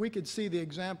so we could see the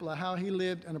example of how he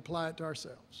lived and apply it to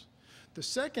ourselves. The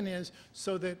second is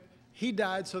so that he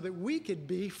died so that we could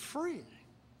be free.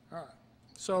 All right.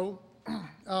 So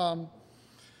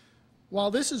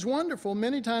while this is wonderful,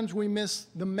 many times we miss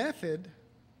the method.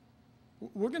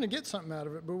 We're going to get something out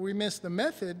of it, but we miss the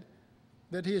method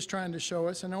that he is trying to show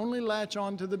us and only latch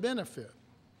on to the benefit.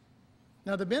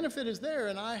 Now, the benefit is there,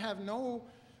 and I have no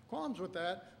qualms with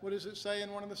that. What does it say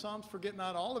in one of the Psalms? Forget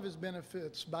not all of his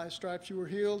benefits. By his stripes you were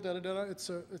healed. Da, da, da, da. It's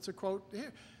a quote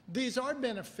here. These are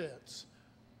benefits.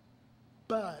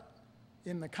 But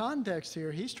in the context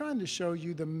here, he's trying to show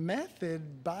you the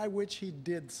method by which he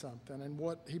did something and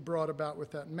what he brought about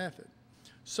with that method.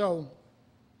 So,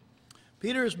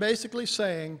 Peter is basically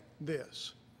saying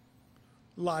this: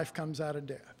 life comes out of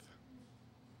death.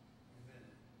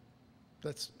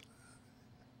 That's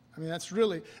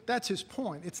his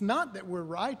point. It's not that we're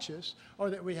righteous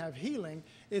or that we have healing.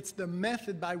 It's the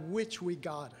method by which we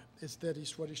got it.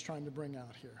 Is what he's trying to bring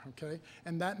out here, okay?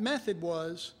 And that method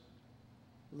was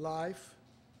life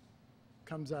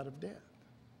comes out of death,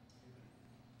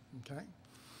 okay?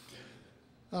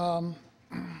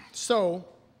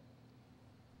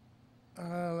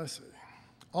 Let's see.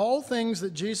 All things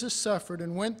that Jesus suffered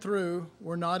and went through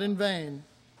were not in vain,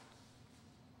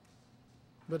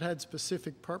 but had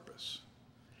specific purpose.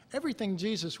 Everything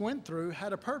Jesus went through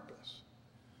had a purpose.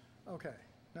 Okay,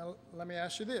 now let me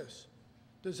ask you this.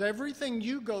 Does everything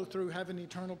you go through have an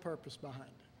eternal purpose behind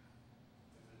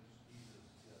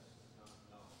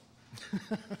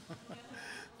it?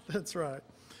 That's right.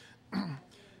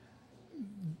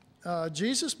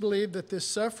 Jesus believed that this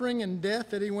suffering and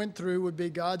death that he went through would be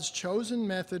God's chosen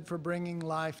method for bringing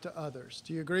life to others.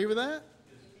 Do you agree with that?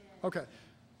 Okay.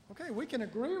 Okay, we can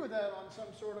agree with that on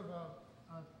some sort of a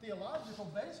theological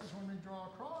basis when we draw a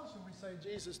cross and we say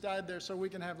Jesus died there so we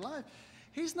can have life.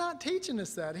 He's not teaching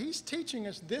us that. He's teaching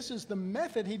us this is the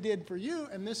method he did for you,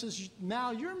 and this is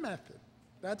now your method.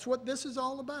 That's what this is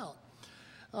all about.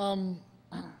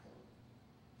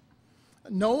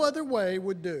 No other way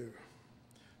would do.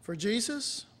 For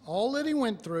Jesus, all that he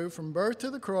went through from birth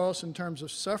to the cross in terms of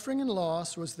suffering and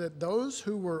loss was that those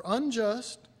who were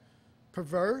unjust,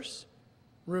 perverse,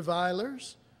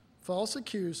 revilers, false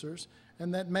accusers,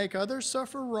 and that make others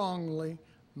suffer wrongly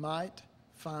might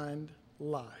find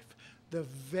life. The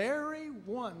very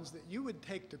ones that you would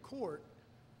take to court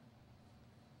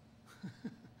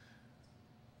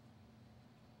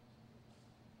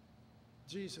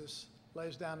Jesus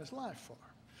lays down his life for.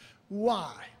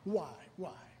 Why?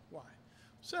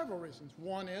 Several reasons.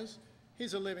 One is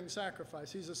he's a living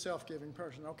sacrifice. He's a self-giving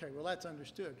person. Okay, well, that's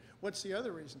understood. What's the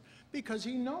other reason? Because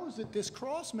he knows that this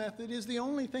cross method is the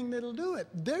only thing that'll do it.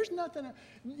 There's nothing,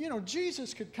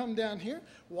 Jesus could come down here,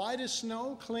 white as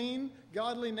snow, clean,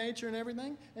 godly nature and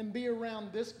everything, and be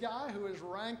around this guy who is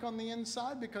rank on the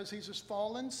inside because he's a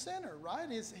fallen sinner,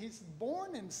 right? He's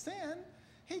born in sin.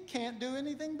 He can't do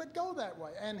anything but go that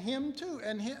way. And him too.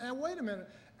 And wait a minute.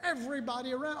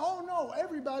 Everybody around,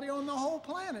 everybody on the whole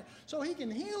planet. So he can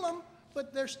heal them,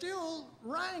 but they're still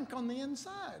rank on the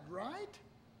inside, right?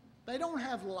 They don't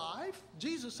have life.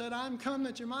 Jesus said, I'm come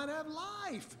that you might have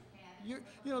life.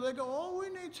 They go, we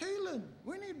need healing.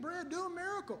 We need bread, do a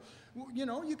miracle.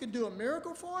 You could do a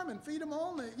miracle for them and feed them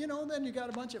all. Then you got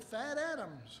a bunch of fat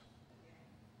Adams.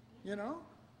 You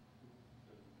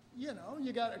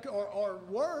got, or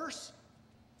worse,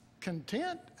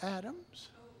 content Adams.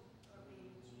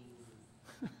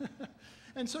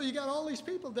 And so you got all these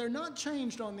people, they're not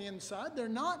changed on the inside.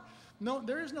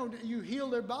 You heal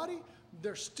their body,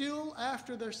 they're still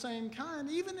after their same kind.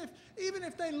 Even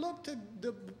if they look to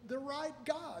the right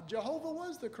God, Jehovah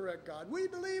was the correct God. They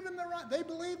believed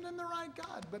in the right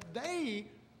God, but they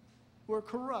were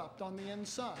corrupt on the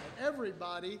inside.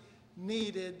 Everybody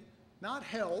needed not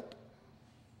help,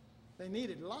 they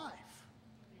needed life.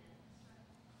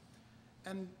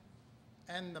 And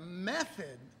the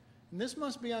method, and this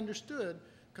must be understood,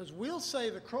 because we'll say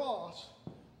the cross,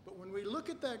 but when we look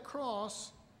at that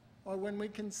cross, or when we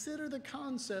consider the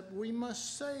concept, we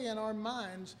must say in our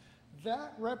minds,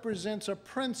 that represents a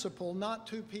principle, not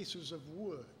two pieces of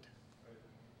wood.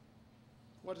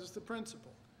 What is the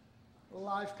principle?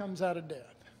 Life comes out of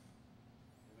death.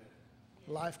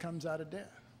 Life comes out of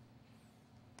death.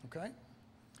 Okay?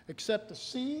 Except the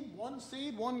seed,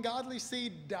 one godly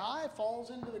seed falls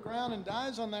into the ground and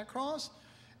dies on that cross.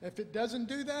 If it doesn't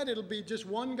do that, it'll be just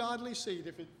one godly seed.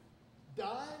 If it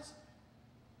dies,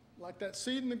 like that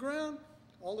seed in the ground,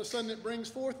 all of a sudden it brings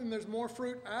forth and there's more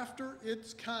fruit after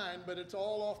its kind, but it's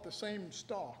all off the same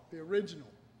stalk, the original.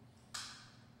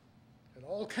 It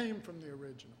all came from the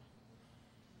original.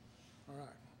 All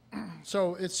right.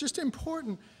 So it's just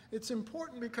important. It's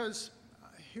important because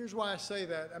here's why I say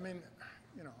that.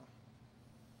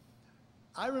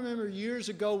 I remember years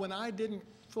ago when I didn't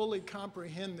fully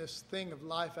comprehend this thing of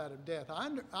life out of death. I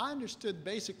understood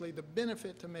basically the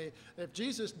benefit to me. If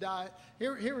Jesus died,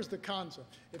 here was the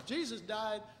concept. If Jesus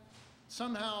died,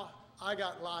 somehow I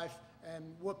got life and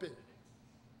whoop it.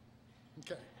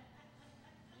 Okay.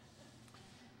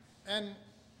 And,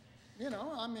 you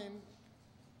know, I mean,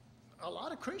 a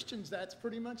lot of Christians, that's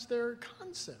pretty much their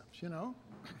concept, you know.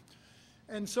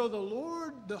 And so the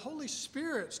Lord, the Holy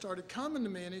Spirit started coming to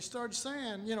me, and he started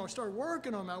saying, you know, started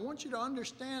working on me. I want you to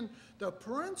understand the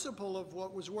principle of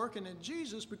what was working in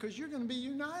Jesus, because you're going to be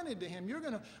united to him. You're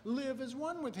going to live as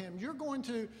one with him. You're going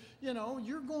to, you know,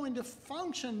 you're going to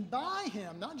function by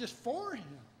him, not just for him.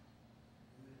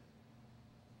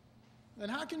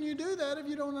 And how can you do that if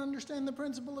you don't understand the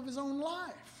principle of his own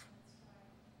life?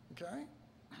 Okay?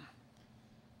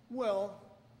 Well,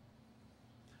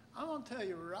 I'm going to tell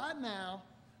you right now,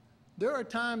 there are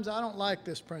times I don't like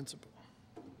this principle.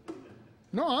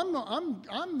 No,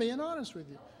 I'm being honest with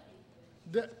you.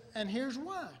 And here's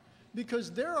why.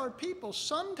 Because there are people,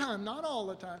 sometimes, not all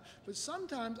the time, but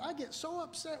sometimes I get so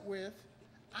upset with,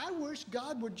 I wish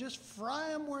God would just fry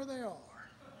them where they are.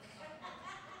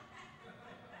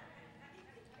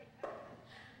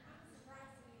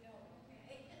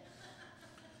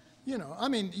 You know, I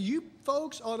mean, you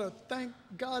folks ought to thank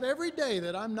God every day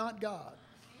that I'm not God.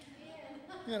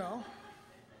 You know.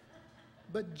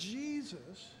 But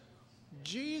Jesus,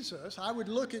 I would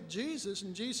look at Jesus,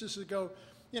 and Jesus would go,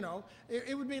 you know,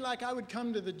 it would be like I would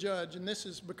come to the judge, and this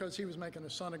is because he was making a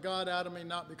son of God out of me,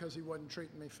 not because he wasn't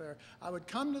treating me fair. I would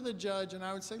come to the judge, and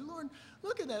I would say, Lord,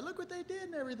 look at that. Look what they did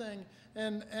and everything.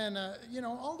 And you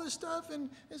know, all this stuff,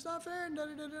 and it's not fair, and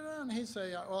da-da-da-da-da. And he'd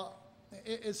say, well,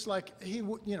 it's like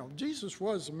you know, Jesus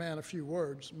was a man of few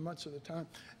words much of the time.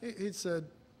 He said,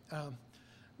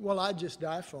 well, I'd just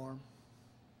die for him.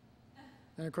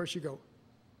 And of course you go,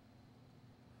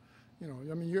 you know,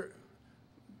 I mean, you're,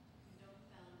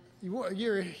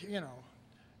 you know,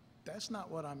 that's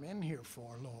not what I'm in here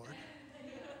for, Lord.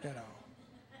 You know,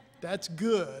 that's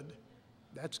good.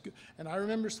 That's good. And I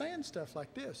remember saying stuff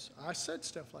like this. I said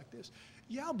stuff like this.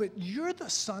 Yeah, but you're the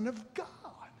Son of God.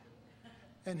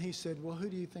 And he said, well, who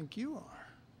do you think you are?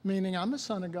 Meaning, I'm a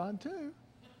son of God too.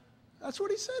 That's what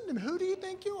he said to me. Who do you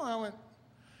think you are? I went,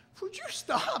 would you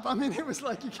stop? I mean, it was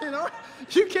like, you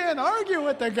can't argue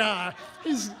with the guy.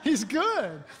 He's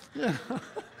good. You know?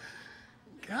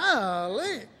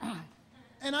 Golly.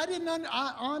 And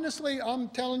I honestly, I'm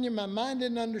telling you, my mind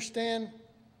didn't understand,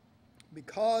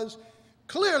 because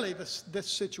clearly this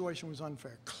situation was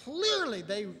unfair. Clearly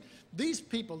these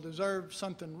people deserve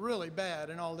something really bad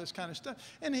and all this kind of stuff.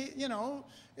 And you know,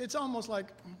 it's almost like,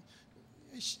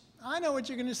 I know what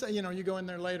you're going to say. You know, you go in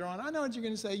there later on. I know what you're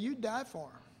going to say. You die for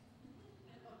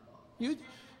him.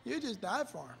 You just die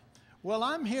for him. Well,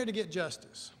 I'm here to get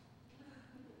justice.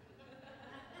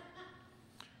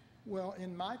 Well,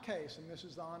 in my case, and this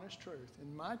is the honest truth,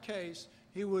 in my case,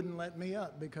 he wouldn't let me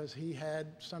up because he had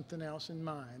something else in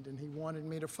mind, and he wanted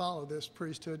me to follow this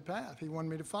priesthood path. He wanted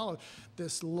me to follow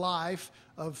this life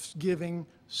of giving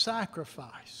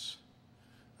sacrifice.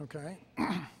 Okay?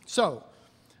 So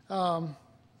I'll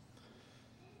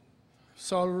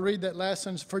read that last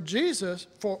sentence. For Jesus,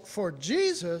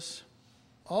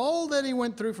 all that he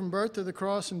went through from birth to the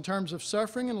cross in terms of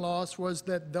suffering and loss was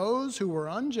that those who were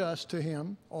unjust to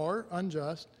him, or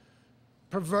unjust,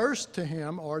 perverse to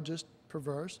him, or just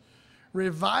perverse,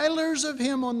 revilers of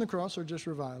him on the cross, or just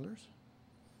revilers.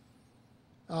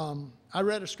 I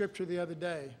read a scripture the other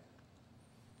day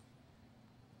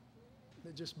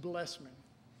that just blessed me.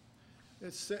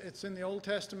 It's in the Old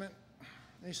Testament.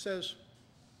 He says,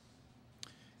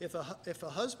 if a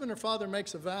husband or father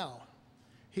makes a vow,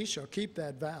 he shall keep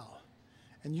that vow.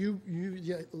 And you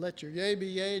let your yea be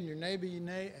yea and your nay be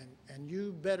nay, and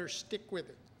you better stick with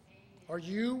it, or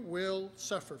you will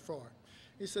suffer for it.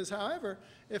 He says, however,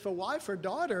 if a wife or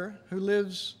daughter who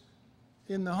lives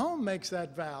in the home makes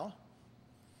that vow,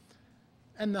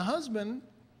 and the husband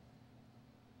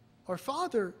or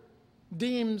father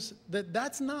deems that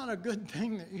that's not a good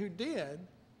thing that you did,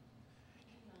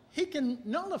 he can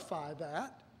nullify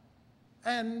that,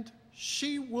 and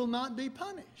she will not be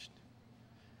punished.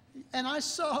 And I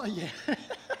saw,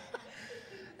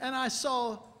 and I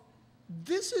saw,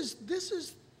 this is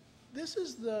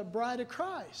the bride of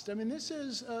Christ. I mean, this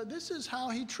is how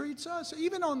he treats us.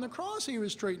 Even on the cross, he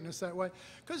was treating us that way,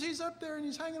 because he's up there and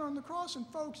he's hanging on the cross. And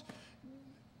folks,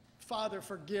 Father,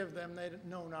 forgive them; they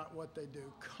know not what they do.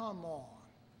 Come on.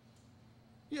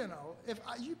 You know,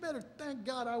 you better thank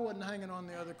God I wasn't hanging on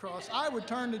the other cross. I would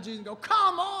turn to Jesus and go,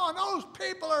 come on, those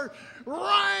people are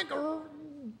rank,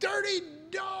 dirty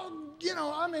dog. You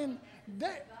know, I mean,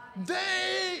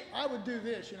 I would do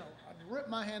this, you know. I'd rip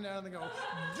my hand out and go,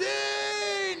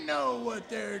 they know what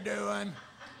they're doing.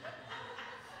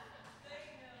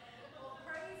 Well,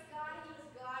 praise God, he's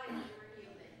God and you're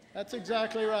human. That's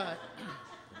exactly right.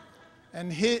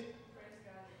 And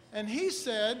he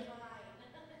said,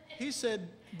 He said,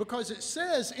 because it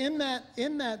says in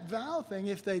that vow thing,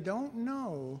 if they don't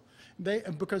know,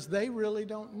 because they really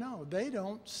don't know. They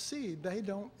don't see.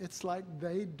 It's like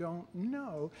they don't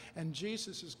know. And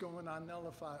Jesus is going, I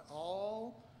nullify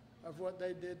all of what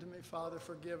they did to me. Father,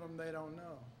 forgive them. They don't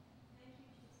know.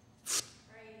 Praise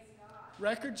God.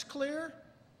 Record's clear.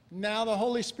 Now the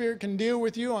Holy Spirit can deal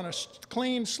with you on a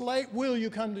clean slate. Will you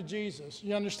come to Jesus?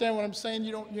 You understand what I'm saying?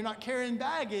 You're not carrying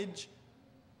baggage.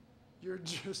 You're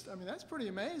just, that's pretty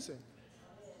amazing.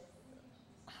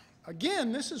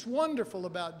 Again, this is wonderful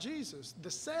about Jesus. The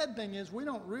sad thing is we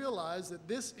don't realize that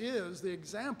this is the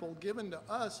example given to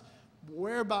us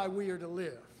whereby we are to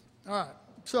live. All right,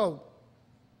 so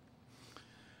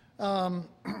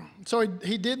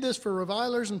he did this for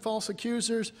revilers and false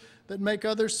accusers that make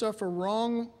others suffer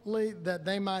wrongly that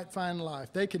they might find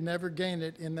life. They could never gain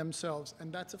it in themselves,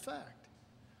 and that's a fact.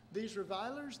 These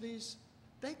revilers,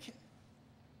 they can,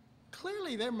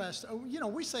 clearly they're messed up.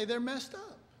 We say they're messed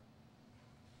up.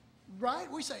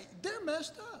 Right? We say, they're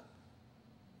messed up.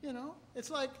 It's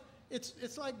like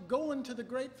going to the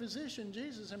great physician,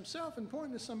 Jesus himself, and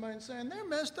pointing to somebody and saying, they're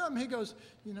messed up. And he goes,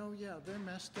 yeah, they're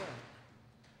messed up.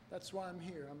 That's why I'm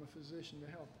here. I'm a physician to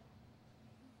help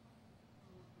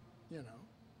them.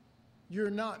 You're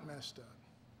not messed up.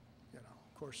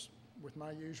 Of course, with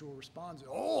my usual response,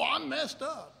 oh, I'm messed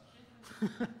up.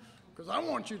 Because I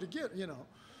want you to get,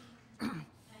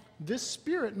 This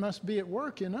Spirit must be at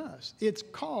work in us. It's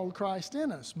called Christ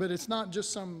in us, but it's not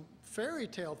just some fairy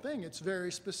tale thing. It's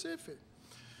very specific.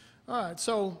 All right,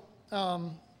 so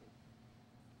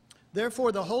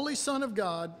therefore the Holy Son of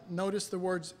God, notice the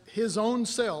words, his own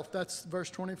self, that's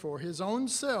verse 24, his own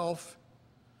self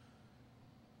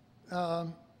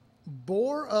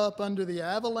bore up under the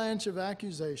avalanche of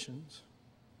accusations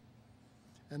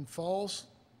and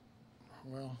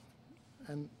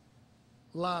and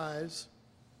lies,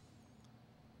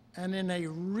 and in a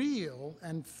real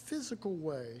and physical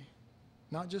way,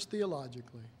 not just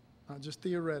theologically, not just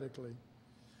theoretically,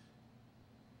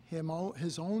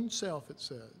 his own self, it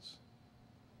says,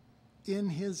 in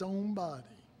his own body.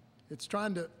 It's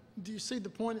trying to, do you see the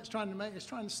point it's trying to make? It's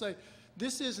trying to say,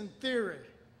 this isn't theory.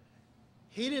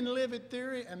 He didn't live it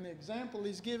theory, and the example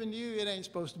he's given to you, it ain't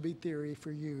supposed to be theory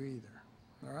for you either.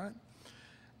 All right?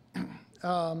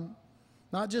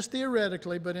 Not just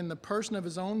theoretically, but in the person of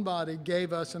his own body,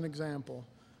 gave us an example.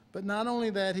 But not only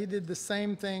that, he did the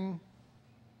same thing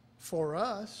for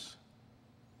us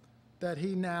that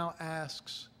he now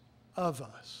asks of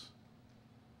us.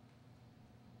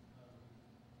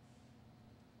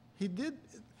 He did.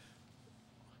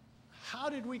 How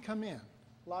did we come in?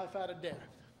 Life out of death.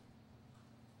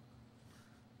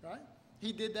 Right?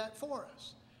 He did that for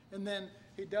us. And then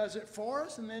he does it for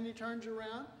us, and then he turns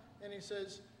around and he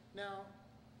says, now,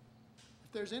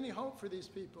 if there's any hope for these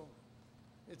people,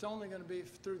 it's only going to be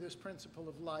through this principle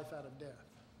of life out of death.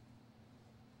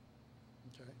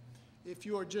 Okay? If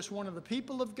you are just one of the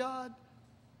people of God,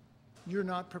 you're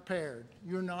not prepared.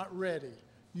 You're not ready.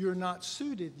 You're not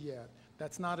suited yet.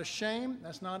 That's not a shame.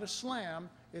 That's not a slam.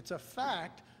 It's a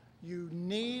fact. You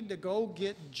need to go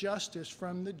get justice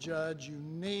from the judge. You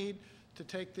need to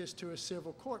take this to a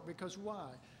civil court. Because why?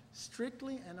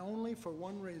 Strictly and only for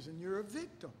one reason. You're a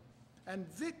victim. And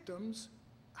victims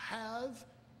have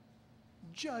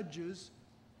judges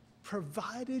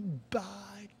provided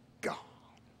by God.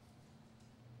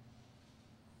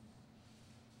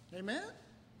 Amen?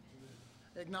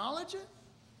 Acknowledge it.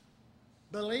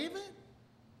 Believe it.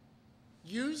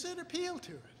 Use it. Appeal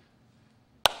to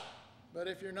it. But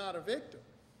if you're not a victim,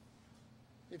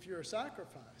 if you're a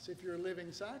sacrifice, if you're a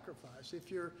living sacrifice,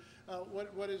 if you're,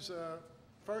 what is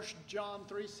 1 John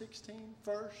 3:16?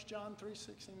 1 John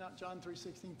 3:16, not John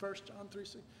 3:16, 1 John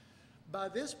 3:16. By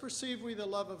this perceive we the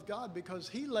love of God, because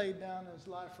he laid down his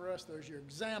life for us. There's your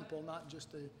example, not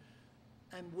just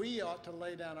and we ought to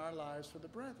lay down our lives for the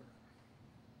brethren.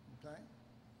 Okay?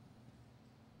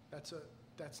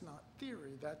 That's not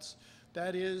theory.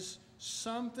 That is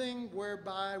something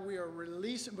whereby we are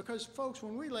releasing, because folks,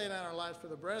 when we lay down our lives for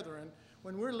the brethren,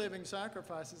 when we're living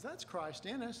sacrifices, that's Christ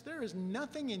in us. There is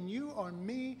nothing in you or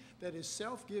me that is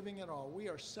self-giving at all. We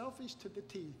are selfish to the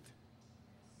teeth.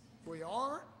 We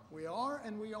are,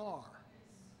 and we are.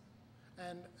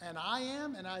 And I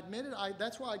am, and I admit it.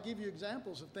 That's why I give you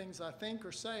examples of things I think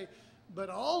or say.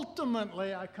 But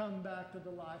ultimately, I come back to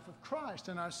the life of Christ,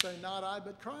 and I say, not I,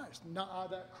 but Christ.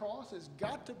 That cross has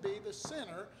got to be the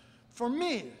center for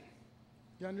me.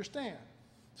 You understand?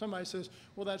 Somebody says,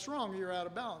 well, that's wrong. You're out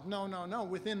of balance. No.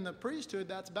 Within the priesthood,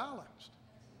 that's balanced.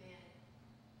 Amen.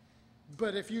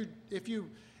 But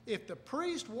if the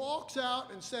priest walks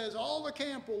out and says, all the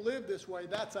camp will live this way,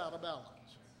 that's out of balance.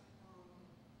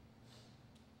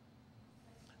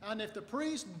 And if the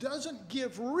priest doesn't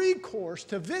give recourse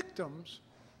to victims,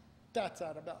 that's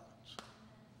out of bounds.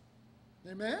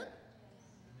 Amen?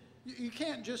 You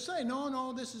can't just say, no,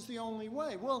 no, this is the only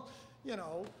way. Well, you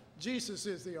know, Jesus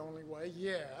is the only way,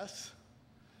 yes.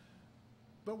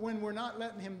 But when we're not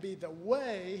letting him be the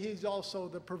way, he's also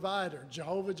the provider,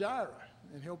 Jehovah Jireh.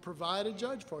 And he'll provide a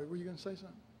judge for you. Were you going to say something?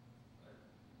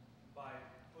 By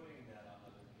putting that on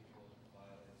other people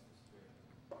violates the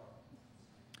Spirit.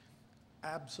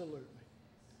 Absolutely.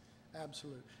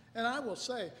 Absolutely. And I will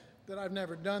say that I've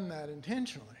never done that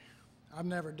intentionally. I've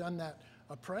never done that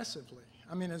oppressively.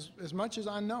 I mean, as much as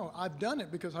I know, I've done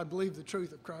it because I believe the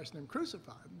truth of Christ and him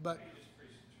crucified. But You just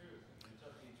preach the truth, and it's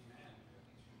up to each man.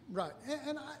 right,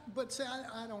 but say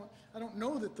I don't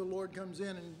know that the Lord comes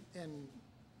in and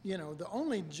you know, the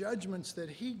only judgments that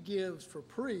he gives for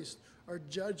priests are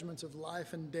judgments of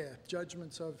life and death,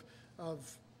 judgments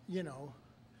of you know,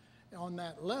 on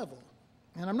that level.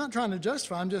 And I'm not trying to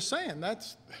justify, I'm just saying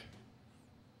that's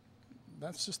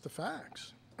just the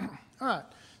facts. All right,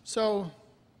 so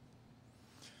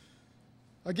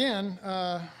again,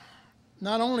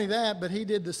 not only that, but he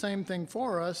did the same thing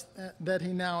for us that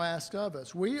he now asks of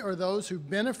us. We are those who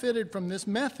benefited from this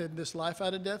method, this life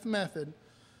out of death method,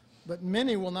 but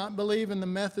many will not believe in the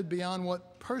method beyond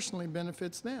what personally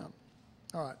benefits them.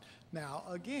 All right, now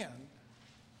again,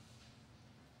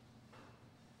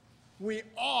 we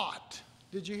ought,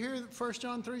 did you hear 1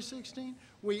 John 3:16?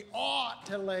 We ought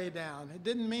to lay down. It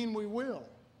didn't mean we will.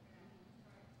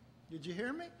 Did you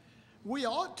hear me? We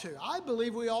ought to. I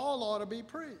believe we all ought to be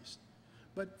priests.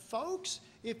 But folks,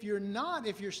 if you're not,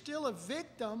 if you're still a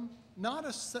victim, not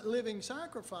a living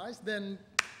sacrifice, then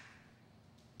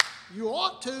you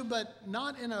ought to, but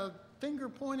not in a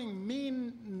finger-pointing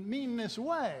meanness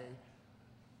way.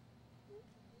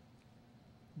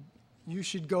 You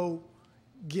should go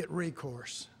get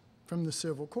recourse from the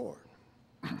civil court.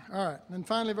 All right, and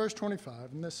finally verse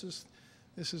 25, and this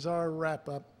is our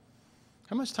wrap-up.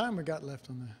 How much time we got left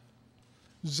on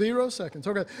that? 0 seconds.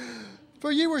 Okay.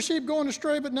 For ye were sheep going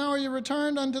astray, but now are you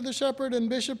returned unto the shepherd and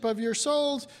bishop of your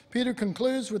souls. Peter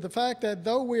concludes with the fact that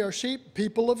though we are sheep,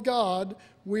 people of God,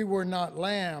 we were not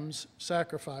lambs,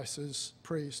 sacrifices,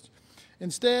 priests.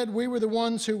 Instead, we were the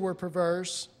ones who were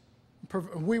perverse.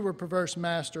 We were perverse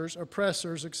masters,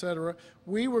 oppressors, etc.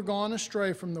 We were gone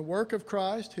astray from the work of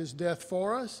Christ, his death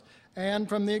for us, and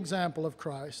from the example of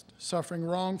Christ, suffering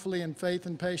wrongfully in faith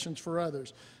and patience for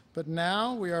others. But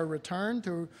now we are returned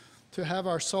to have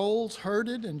our souls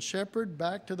herded and shepherded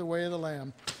back to the way of the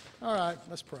Lamb. All right,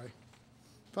 let's pray.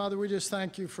 Father, we just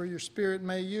thank you for your Spirit.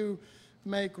 May you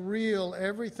make real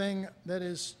everything that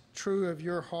is true of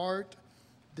your heart,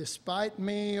 despite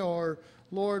me or,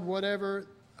 Lord, whatever.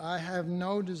 I have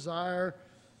no desire,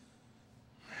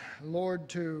 Lord,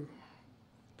 to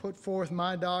put forth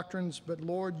my doctrines, but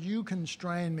Lord, you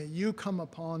constrain me. You come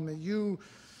upon me. You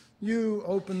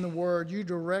open the word. You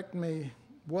direct me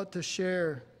what to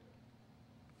share.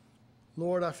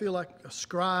 Lord, I feel like a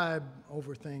scribe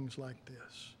over things like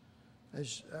this,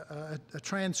 as a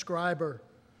transcriber,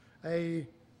 a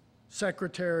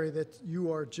secretary that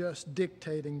you are just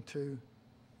dictating to.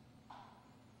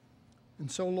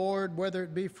 And so, Lord, whether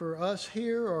it be for us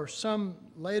here or some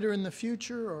later in the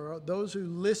future or those who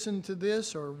listen to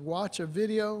this or watch a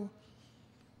video,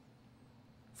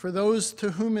 for those to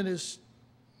whom it is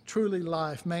truly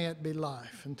life, may it be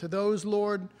life. And to those,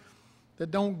 Lord,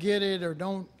 that don't get it or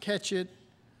don't catch it,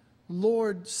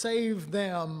 Lord, save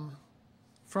them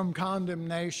from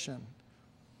condemnation.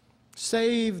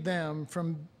 Save them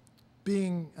from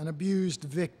being an abused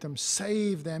victim.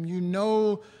 Save them. You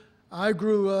know, I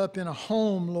grew up in a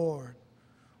home, Lord,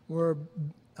 where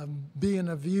being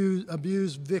an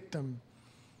abused victim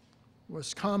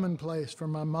was commonplace for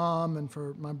my mom and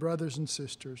for my brothers and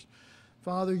sisters.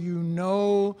 Father, you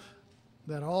know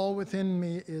that all within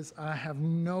me is I have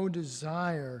no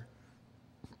desire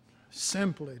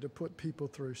simply to put people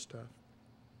through stuff.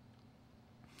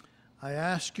 I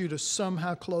ask you to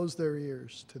somehow close their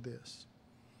ears to this.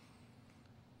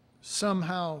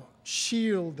 Somehow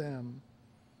shield them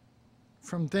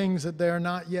from things that they're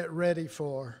not yet ready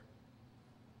for.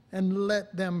 And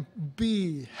let them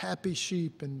be happy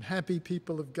sheep and happy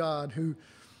people of God who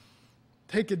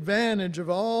take advantage of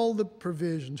all the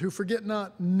provisions, who forget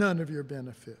not none of your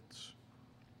benefits.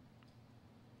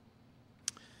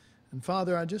 And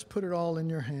Father, I just put it all in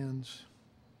your hands.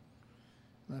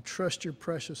 And I trust your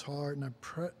precious heart, and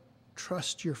I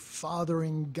trust your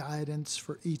fathering guidance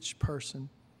for each person.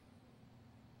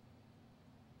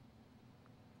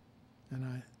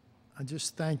 And I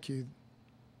just thank you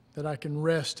that I can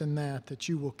rest in that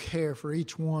you will care for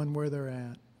each one where they're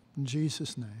at. In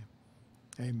Jesus' name,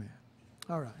 Amen.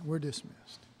 All right, we're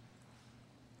dismissed.